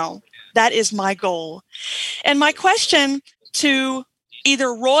right now. That is my goal. And my question to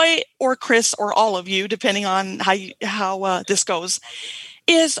either Roy or Chris or all of you, depending on how this goes,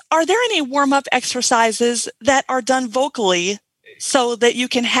 is, are there any warm-up exercises that are done vocally so that you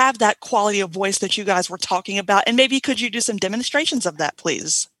can have that quality of voice that you guys were talking about? And maybe could you do some demonstrations of that,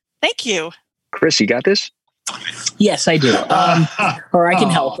 please? Thank you. Chris, you got this? Yes, I do. Or I can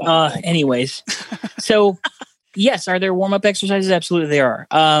help. Anyways, so Yes. Are there warm-up exercises? Absolutely, there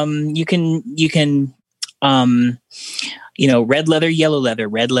are. You can red leather, yellow leather,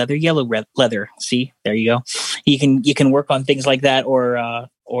 red leather, yellow leather. See, there you go. You can work on things like that, or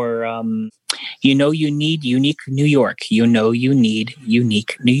you need unique New York. You need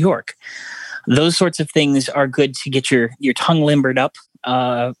unique New York. Those sorts of things are good to get your tongue limbered up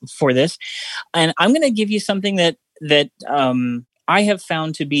for this. And I'm going to give you something that I have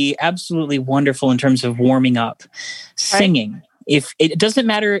found to be absolutely wonderful in terms of warming up. Singing. Right. If it doesn't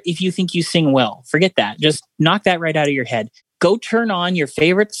matter if you think you sing well, forget that. Just knock that right out of your head. Go turn on your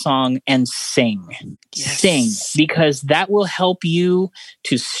favorite song and sing. Yes. Sing, because that will help you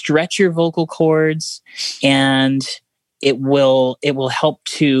to stretch your vocal cords, and it will help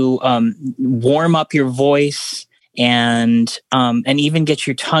to warm up your voice and even get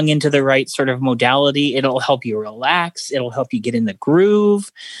your tongue into the right sort of modality. It'll help you relax. It'll help you get in the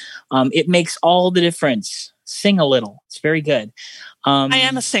groove. It makes all the difference. Sing a little. It's very good. I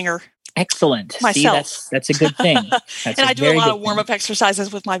am a singer. Excellent. Myself. See, that's a good thing. And I do a lot of warm-up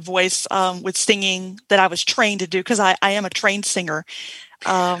exercises with my voice, with singing that I was trained to do, because I am a trained singer.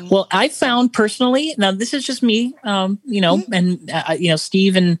 Well, I found personally, now this is just me, and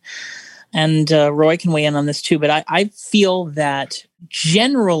Steve and Roy can weigh in on this too, but I feel that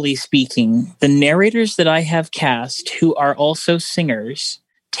generally speaking, the narrators that I have cast who are also singers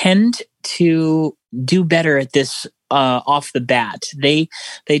tend to do better at this off the bat. They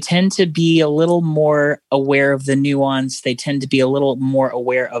tend to be a little more aware of the nuance. They tend to be a little more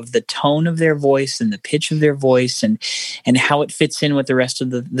aware of the tone of their voice and the pitch of their voice and how it fits in with the rest of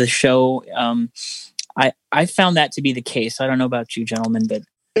the show. I found that to be the case. I don't know about you, gentlemen, but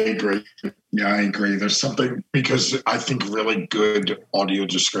I agree. Yeah, I agree. There's something, because I think really good audio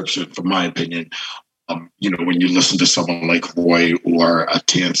description, from my opinion, when you listen to someone like Roy or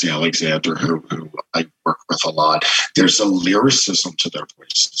Tansy Alexander, who I work with a lot, there's a lyricism to their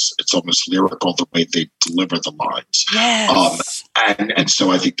voices. It's almost lyrical the way they deliver the lines. Yes. And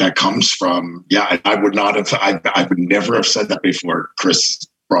so I think that comes from, I would never have said that before. Chris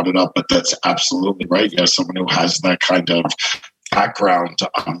brought it up, but that's absolutely right. Yeah, someone who has that kind of background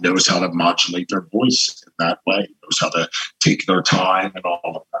knows how to modulate their voice in that way, knows how to take their time and all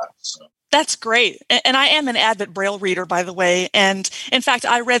of that. So. That's great. And I am an avid Braille reader, by the way. And in fact,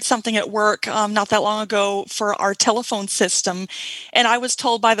 I read something at work not that long ago for our telephone system. And I was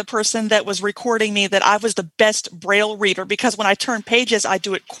told by the person that was recording me that I was the best Braille reader, because when I turn pages, I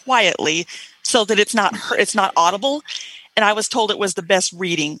do it quietly so that it's not audible. And I was told it was the best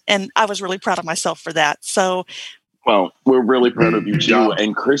reading. And I was really proud of myself for that. So, well, we're really proud of you too.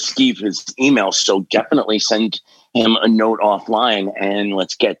 And Chris gave his email, so definitely send him a note offline and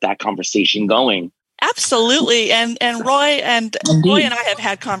let's get that conversation going. Absolutely. And Roy and I have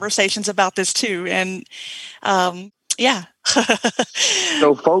had conversations about this too. And yeah.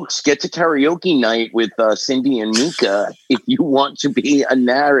 So folks, get to karaoke night with Cindy and Mika if you want to be a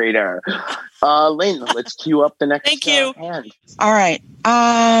narrator. Lynn, let's cue up the next hand. All right.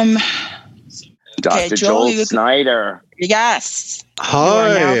 Dr. Joel Snyder. Yes.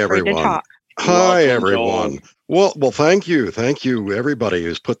 Hi, everyone. Hi, everyone. Well, thank you. Thank you, everybody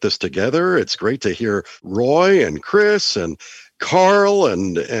who's put this together. It's great to hear Roy and Chris and Carl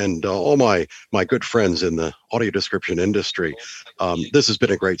and all my good friends in the audio description industry. This has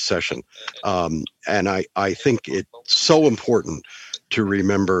been a great session. And I think it's so important to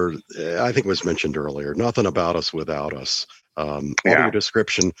remember, I think it was mentioned earlier, nothing about us without us. Audio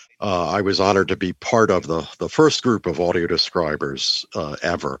description, I was honored to be part of the first group of audio describers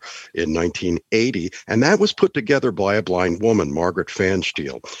ever in 1980, and that was put together by a blind woman, Margaret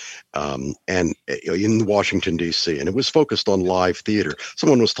Fansteel, and in Washington, D.C., and it was focused on live theater.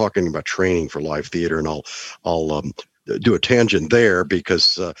 Someone was talking about training for live theater, and I'll do a tangent there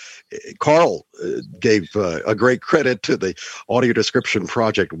because Carl gave a great credit to the Audio Description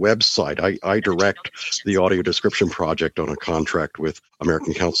Project website. I direct the Audio Description Project on a contract with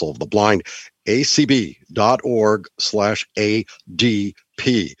American Council of the Blind, acb.org/ADP.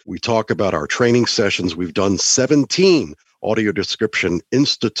 We talk about our training sessions. We've done 17 audio description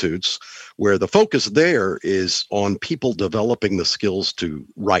institutes where the focus there is on people developing the skills to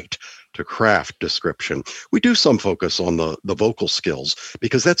write, to craft description. We do some focus on the vocal skills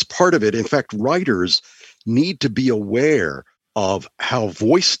because that's part of it. In fact, writers need to be aware of how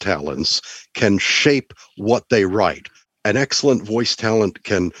voice talents can shape what they write. An excellent voice talent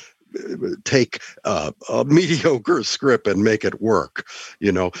can take a mediocre script and make it work,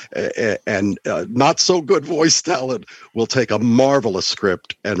 and not so good voice talent will take a marvelous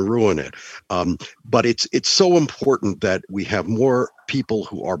script and ruin it. But it's so important that we have more people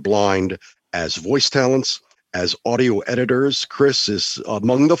who are blind as voice talents as audio editors. Chris is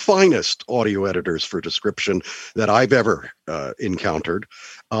among the finest audio editors for description that I've ever encountered,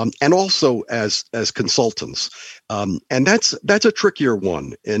 and also as consultants. And that's a trickier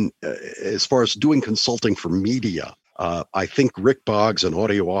one. And as far as doing consulting for media, I think Rick Boggs and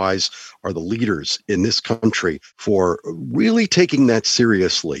Audio Eyes are the leaders in this country for really taking that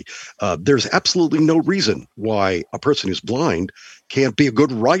seriously. There's absolutely no reason why a person who's blind can't be a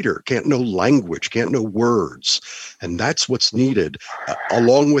good writer, can't know language, can't know words. And that's what's needed,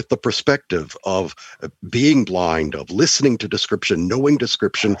 along with the perspective of being blind, of listening to description, knowing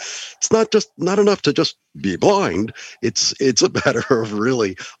description. It's not enough to just be blind. It's a matter of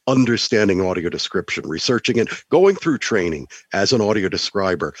really understanding audio description, researching it, going through training as an audio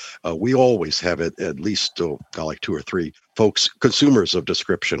describer. We always have at least like 2 or 3 folks, consumers of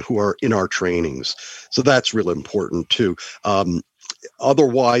description, who are in our trainings. So that's really important too.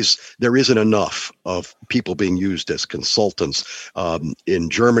 Otherwise, there isn't enough of people being used as consultants. In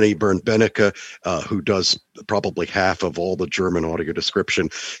Germany, Bernd Benecke, who does probably half of all the German audio description,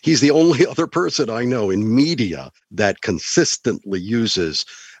 he's the only other person I know in media that consistently uses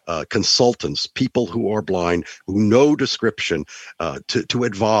consultants, people who are blind, who know description, to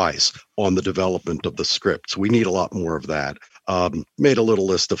advise on the development of the scripts. We need a lot more of that. Made a little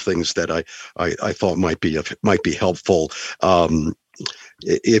list of things that I thought might be helpful.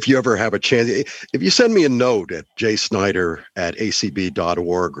 If you ever have a chance, if you send me a note at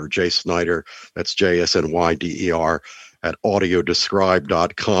jsnyder@acb.org or jsnyder, that's JSNYDER, at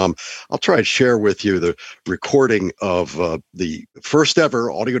audiodescribe.com, I'll try and share with you the recording of the first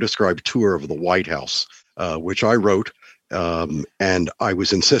ever Audio Describe tour of the White House, which I wrote. And I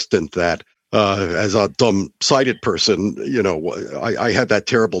was insistent that as a dumb-sighted person, I had that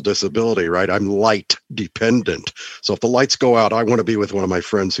terrible disability, right? I'm light dependent. So if the lights go out, I want to be with one of my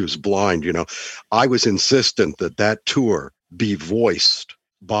friends who's blind. I was insistent that tour be voiced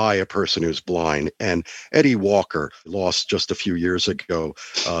by a person who's blind. And Eddie Walker lost just a few years ago.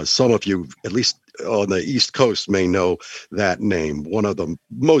 Some of you, at least on the East Coast, may know that name. One of the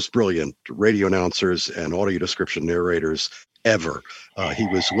most brilliant radio announcers and audio description narrators ever. He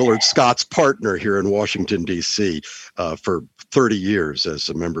was Willard Scott's partner here in Washington, D.C. For 30 years as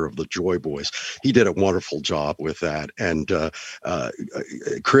a member of the Joy Boys. He did a wonderful job with that. And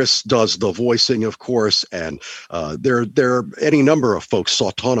Chris does the voicing, of course, and there are any number of folks.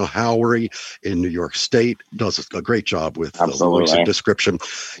 Sultana Howery in New York State does a great job with the voice and description.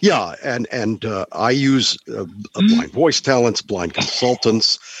 Yeah, and I use blind voice talents, blind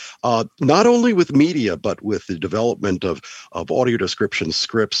consultants, not only with media, but with the development of audio description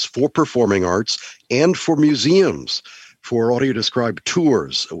scripts for performing arts and for museums, for audio described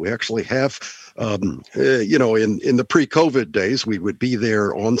tours. We actually have, in the pre-COVID days, we would be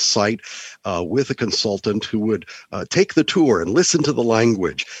there on site with a consultant who would take the tour and listen to the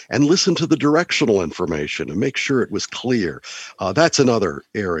language and listen to the directional information and make sure it was clear. That's another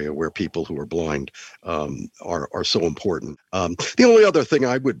area where people who are blind are so important. The only other thing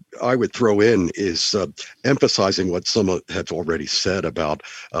I would throw in is emphasizing what some have already said about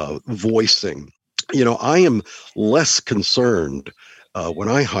voicing. I am less concerned when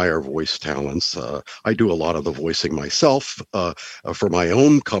I hire voice talents. I do a lot of the voicing myself for my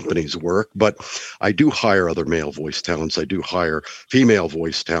own company's work, but I do hire other male voice talents. I do hire female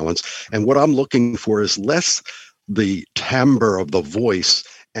voice talents. And what I'm looking for is less the timbre of the voice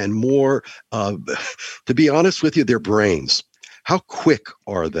and more, to be honest with you, their brains. How quick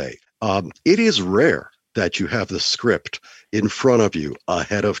are they? It is rare that you have the script in front of you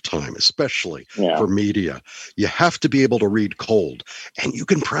ahead of time, especially for media. You have to be able to read cold, and you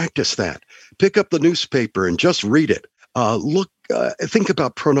can practice that. Pick up the newspaper and just read it. Think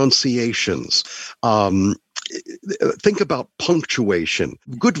about pronunciations. Think about punctuation.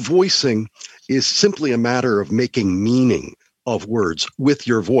 Good voicing is simply a matter of making meaning of words with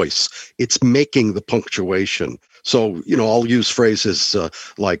your voice. It's making the punctuation. So, I'll use phrases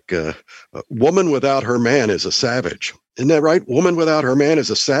like, woman without her man is a savage. Isn't that right? Woman without her man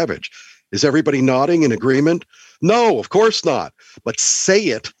is a savage. Is everybody nodding in agreement? No, of course not. But say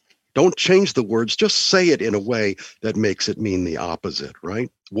it. Don't change the words. Just say it in a way that makes it mean the opposite,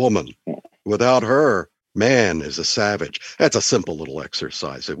 right? Woman without her man is a savage. That's a simple little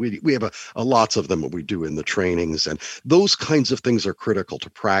exercise. We have lots of them that we do in the trainings, and those kinds of things are critical to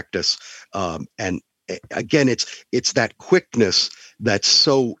practice. And again, it's that quickness that's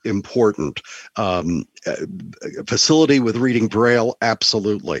so important. Facility with reading Braille,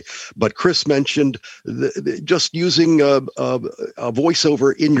 absolutely. But Chris mentioned just using a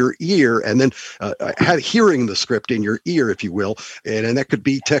voiceover in your ear, and then hearing the script in your ear, if you will, and that could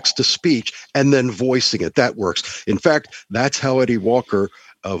be text to speech, and then voicing it. That works. In fact, that's how Eddie Walker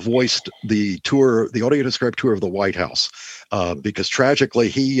voiced the audio described tour of the White House, because tragically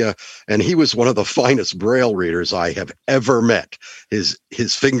he was one of the finest Braille readers I have ever met. His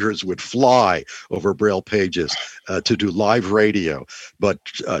fingers would fly over Braille pages to do live radio. But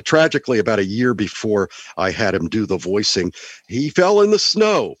tragically, about a year before I had him do the voicing, he fell in the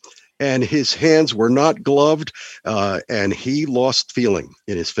snow. And his hands were not gloved, and he lost feeling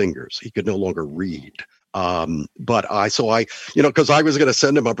in his fingers. He could no longer read. But because I was going to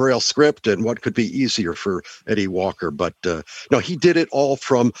send him a Braille script, and what could be easier for Eddie Walker. But no, he did it all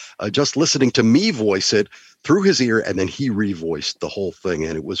from just listening to me voice it through his ear, and then he revoiced the whole thing,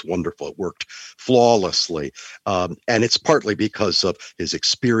 and it was wonderful. It worked flawlessly. And it's partly because of his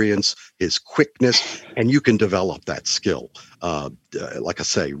experience, his quickness, and you can develop that skill. Like I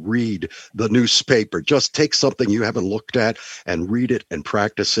say, read the newspaper. Just take something you haven't looked at and read it and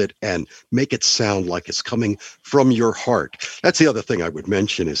practice it and make it sound like it's coming from your heart. That's the other thing I would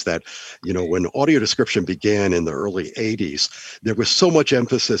mention is that, when audio description began in the early 80s, there was so much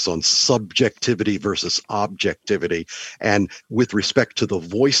emphasis on subjectivity versus objectivity. And with respect to the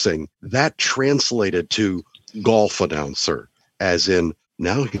voicing, that translated to golf announcer, as in,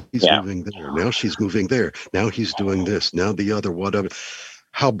 now he's moving there. Now she's moving there. Now he's doing this. Now the other, whatever.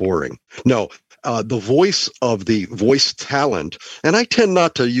 How boring. No, the voice of the voice talent, and I tend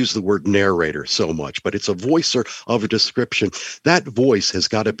not to use the word narrator so much, but it's a voicer of a description. That voice has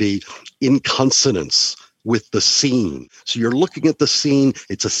got to be in consonance with the scene. So you're looking at the scene.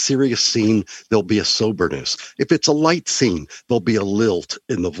 It's a serious scene. There'll be a soberness. If it's a light scene, there'll be a lilt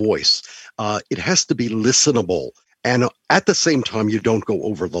in the voice. It has to be listenable. And at the same time, you don't go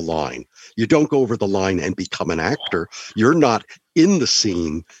over the line. You don't go over the line and become an actor. You're not in the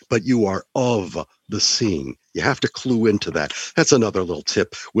scene, but you are of the scene. You have to clue into that. That's another little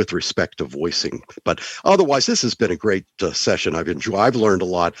tip with respect to voicing. But otherwise, this has been a great session. I've learned a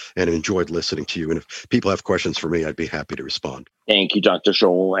lot and enjoyed listening to you. And if people have questions for me, I'd be happy to respond. Thank you, Dr.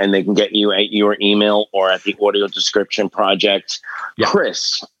 Scholl. And they can get you at your email or at the Audio Description Project. Yeah.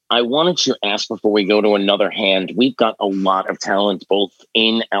 Chris, I wanted to ask before we go to another hand, we've got a lot of talent both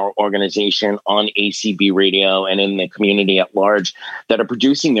in our organization on ACB Radio and in the community at large that are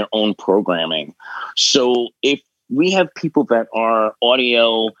producing their own programming. So if we have people that are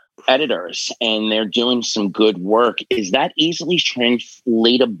audio editors and they're doing some good work, is that easily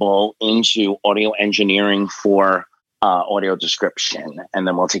translatable into audio engineering for audio description? And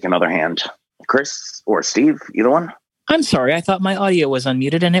then we'll take another hand. Chris or Steve, either one? I'm sorry. I thought my audio was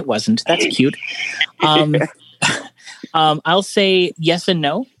unmuted and it wasn't. That's cute. I'll say yes and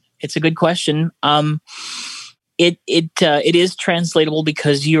no. It's a good question. It is translatable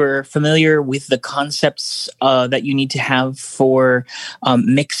because you're familiar with the concepts that you need to have for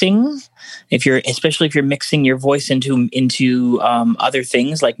mixing. Especially if you're mixing your voice into other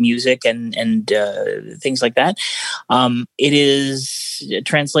things like music and things like that, it is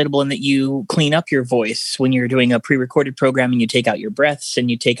translatable in that you clean up your voice when you're doing a pre-recorded program and you take out your breaths and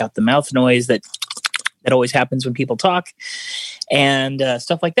you take out the mouth noise that always happens when people talk and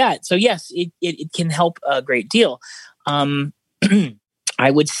stuff like that. So yes, it can help a great deal. I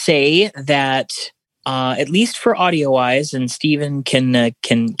would say that at least for audio-wise, and Stephen can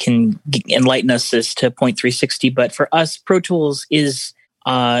enlighten us as to Point 360, but for us, Pro Tools is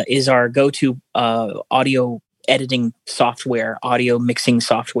our go-to audio editing software, audio mixing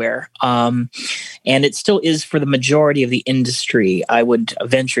software. And it still is for the majority of the industry, I would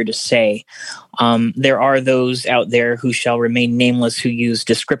venture to say. There are those out there who shall remain nameless who use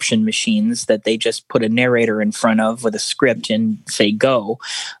description machines that they just put a narrator in front of with a script and say go.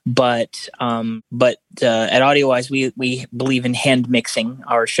 But at AudioWise, we believe in hand mixing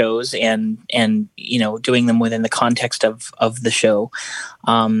our shows and doing them within the context of the show.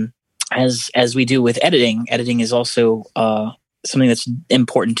 As we do with editing. Editing is also something that's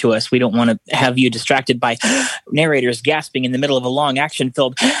important to us. We don't want to have you distracted by narrators gasping in the middle of a long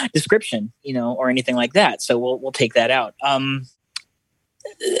action-filled description, or anything like that. So we'll take that out.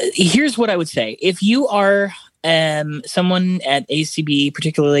 Here's what I would say. If you are someone at ACB,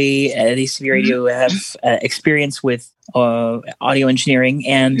 particularly at ACB Radio, have experience with audio engineering,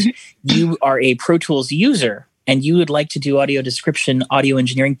 and you are a Pro Tools user, and you would like to do audio description, audio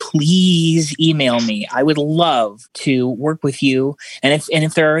engineering, please email me. I would love to work with you. And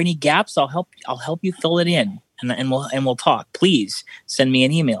if there are any gaps, I'll help you fill it in. And we'll talk. Please send me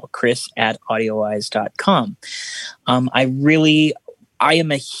an email, chris@audiowise.com. I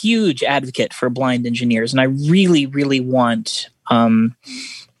am a huge advocate for blind engineers, and I really, really want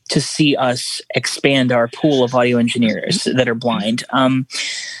to see us expand our pool of audio engineers that are blind.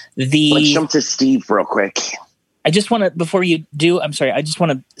 Let's jump to Steve real quick. I just want to, before you do, I'm sorry, I just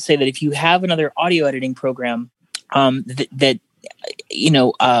want to say that if you have another audio editing program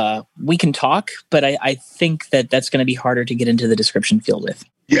we can talk, but I think that's going to be harder to get into the description field with.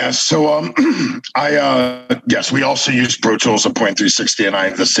 Yeah, so yes, we also use Pro Tools and Point 360, and I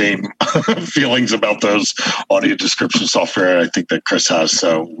have the same feelings about those audio description software I think that Chris has,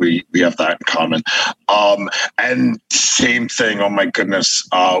 so we have that in common. And same thing, oh my goodness,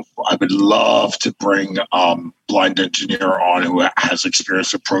 I would love to bring blind engineer on who has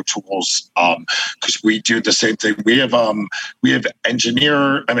experience with Pro Tools, because we do the same thing. We have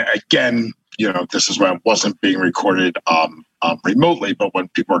engineer, I mean, again, this is when it wasn't being recorded remotely, but when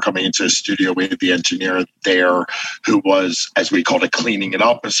people were coming into the studio, we had the engineer there who was, as we called it, cleaning it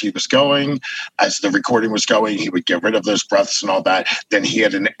up as he was going. As the recording was going, he would get rid of those breaths and all that. Then he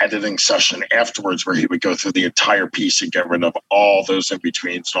had an editing session afterwards where he would go through the entire piece and get rid of all those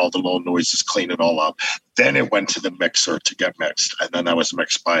in-betweens and all the little noises, clean it all up. Then it went to the mixer to get mixed. And then that was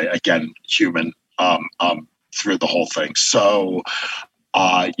mixed by, again, human through the whole thing. So,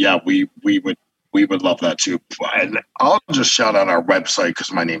 we would love that too. And I'll just shout out our website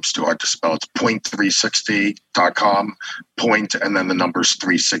because my name's too hard to spell. It's point360.com, point, and then the number's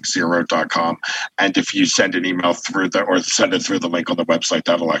 360.com. And if you send an email through or send it through the link on the website,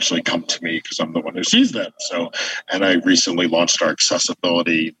 that'll actually come to me because I'm the one who sees them. So, and I recently launched our low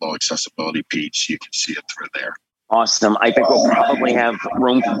accessibility page. So you can see it through there. Awesome. I think we'll probably have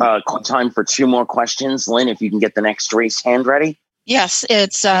time for 2 more questions. Lynn, if you can get the next race hand ready. Yes,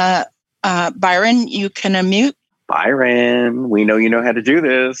 it's Byron, you can unmute. Byron, we know you know how to do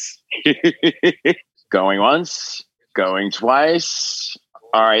this. Going once, going twice.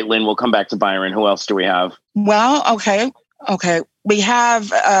 All right, Lynn, we'll come back to Byron. Who else do we have? Well, okay. We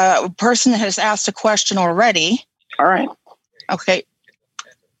have a person that has asked a question already. All right. Okay.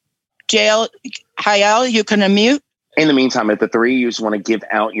 Hayel, you can unmute. In the meantime, at the 3, you just want to give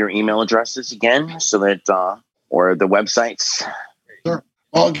out your email addresses again so that, or the websites. Sure.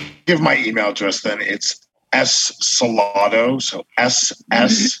 I'll give my email address then. It's ssalotto, so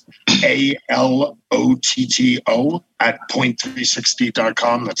SSALOTTO at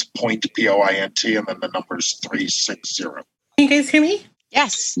point360.com. That's point, POINT, and then the number's 360. Can you guys hear me?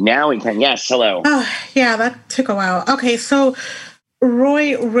 Yes. Now we can. Yes. Hello. Oh, yeah, that took a while. Okay, so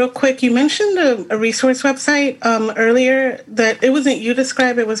Roy, real quick, you mentioned a resource website earlier that it wasn't you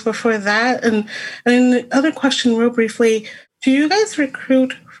described, it was before that. And the other question real briefly, do you guys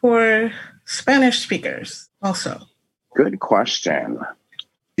recruit for Spanish speakers also? Good question.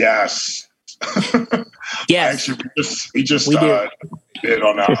 Yes. Yes. Actually, we just did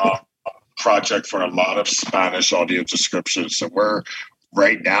on a project for a lot of Spanish audio descriptions. So we're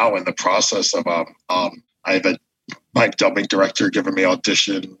right now in the process of I have my dubbing director giving me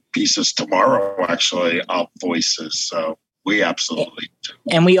audition pieces tomorrow, actually, voices. So we absolutely do.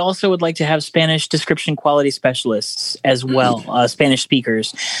 And we also would like to have Spanish description quality specialists as well, Spanish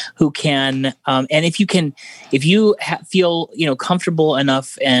speakers who can, and if you feel comfortable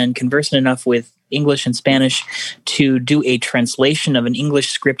enough and conversant enough with English and Spanish to do a translation of an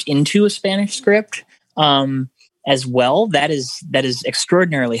English script into a Spanish script as well, that is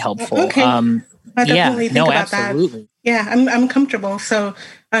extraordinarily helpful. Okay. I definitely think about absolutely. That. Yeah, I'm comfortable, so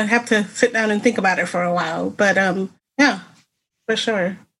I have to sit down and think about it for a while. But yeah, for sure.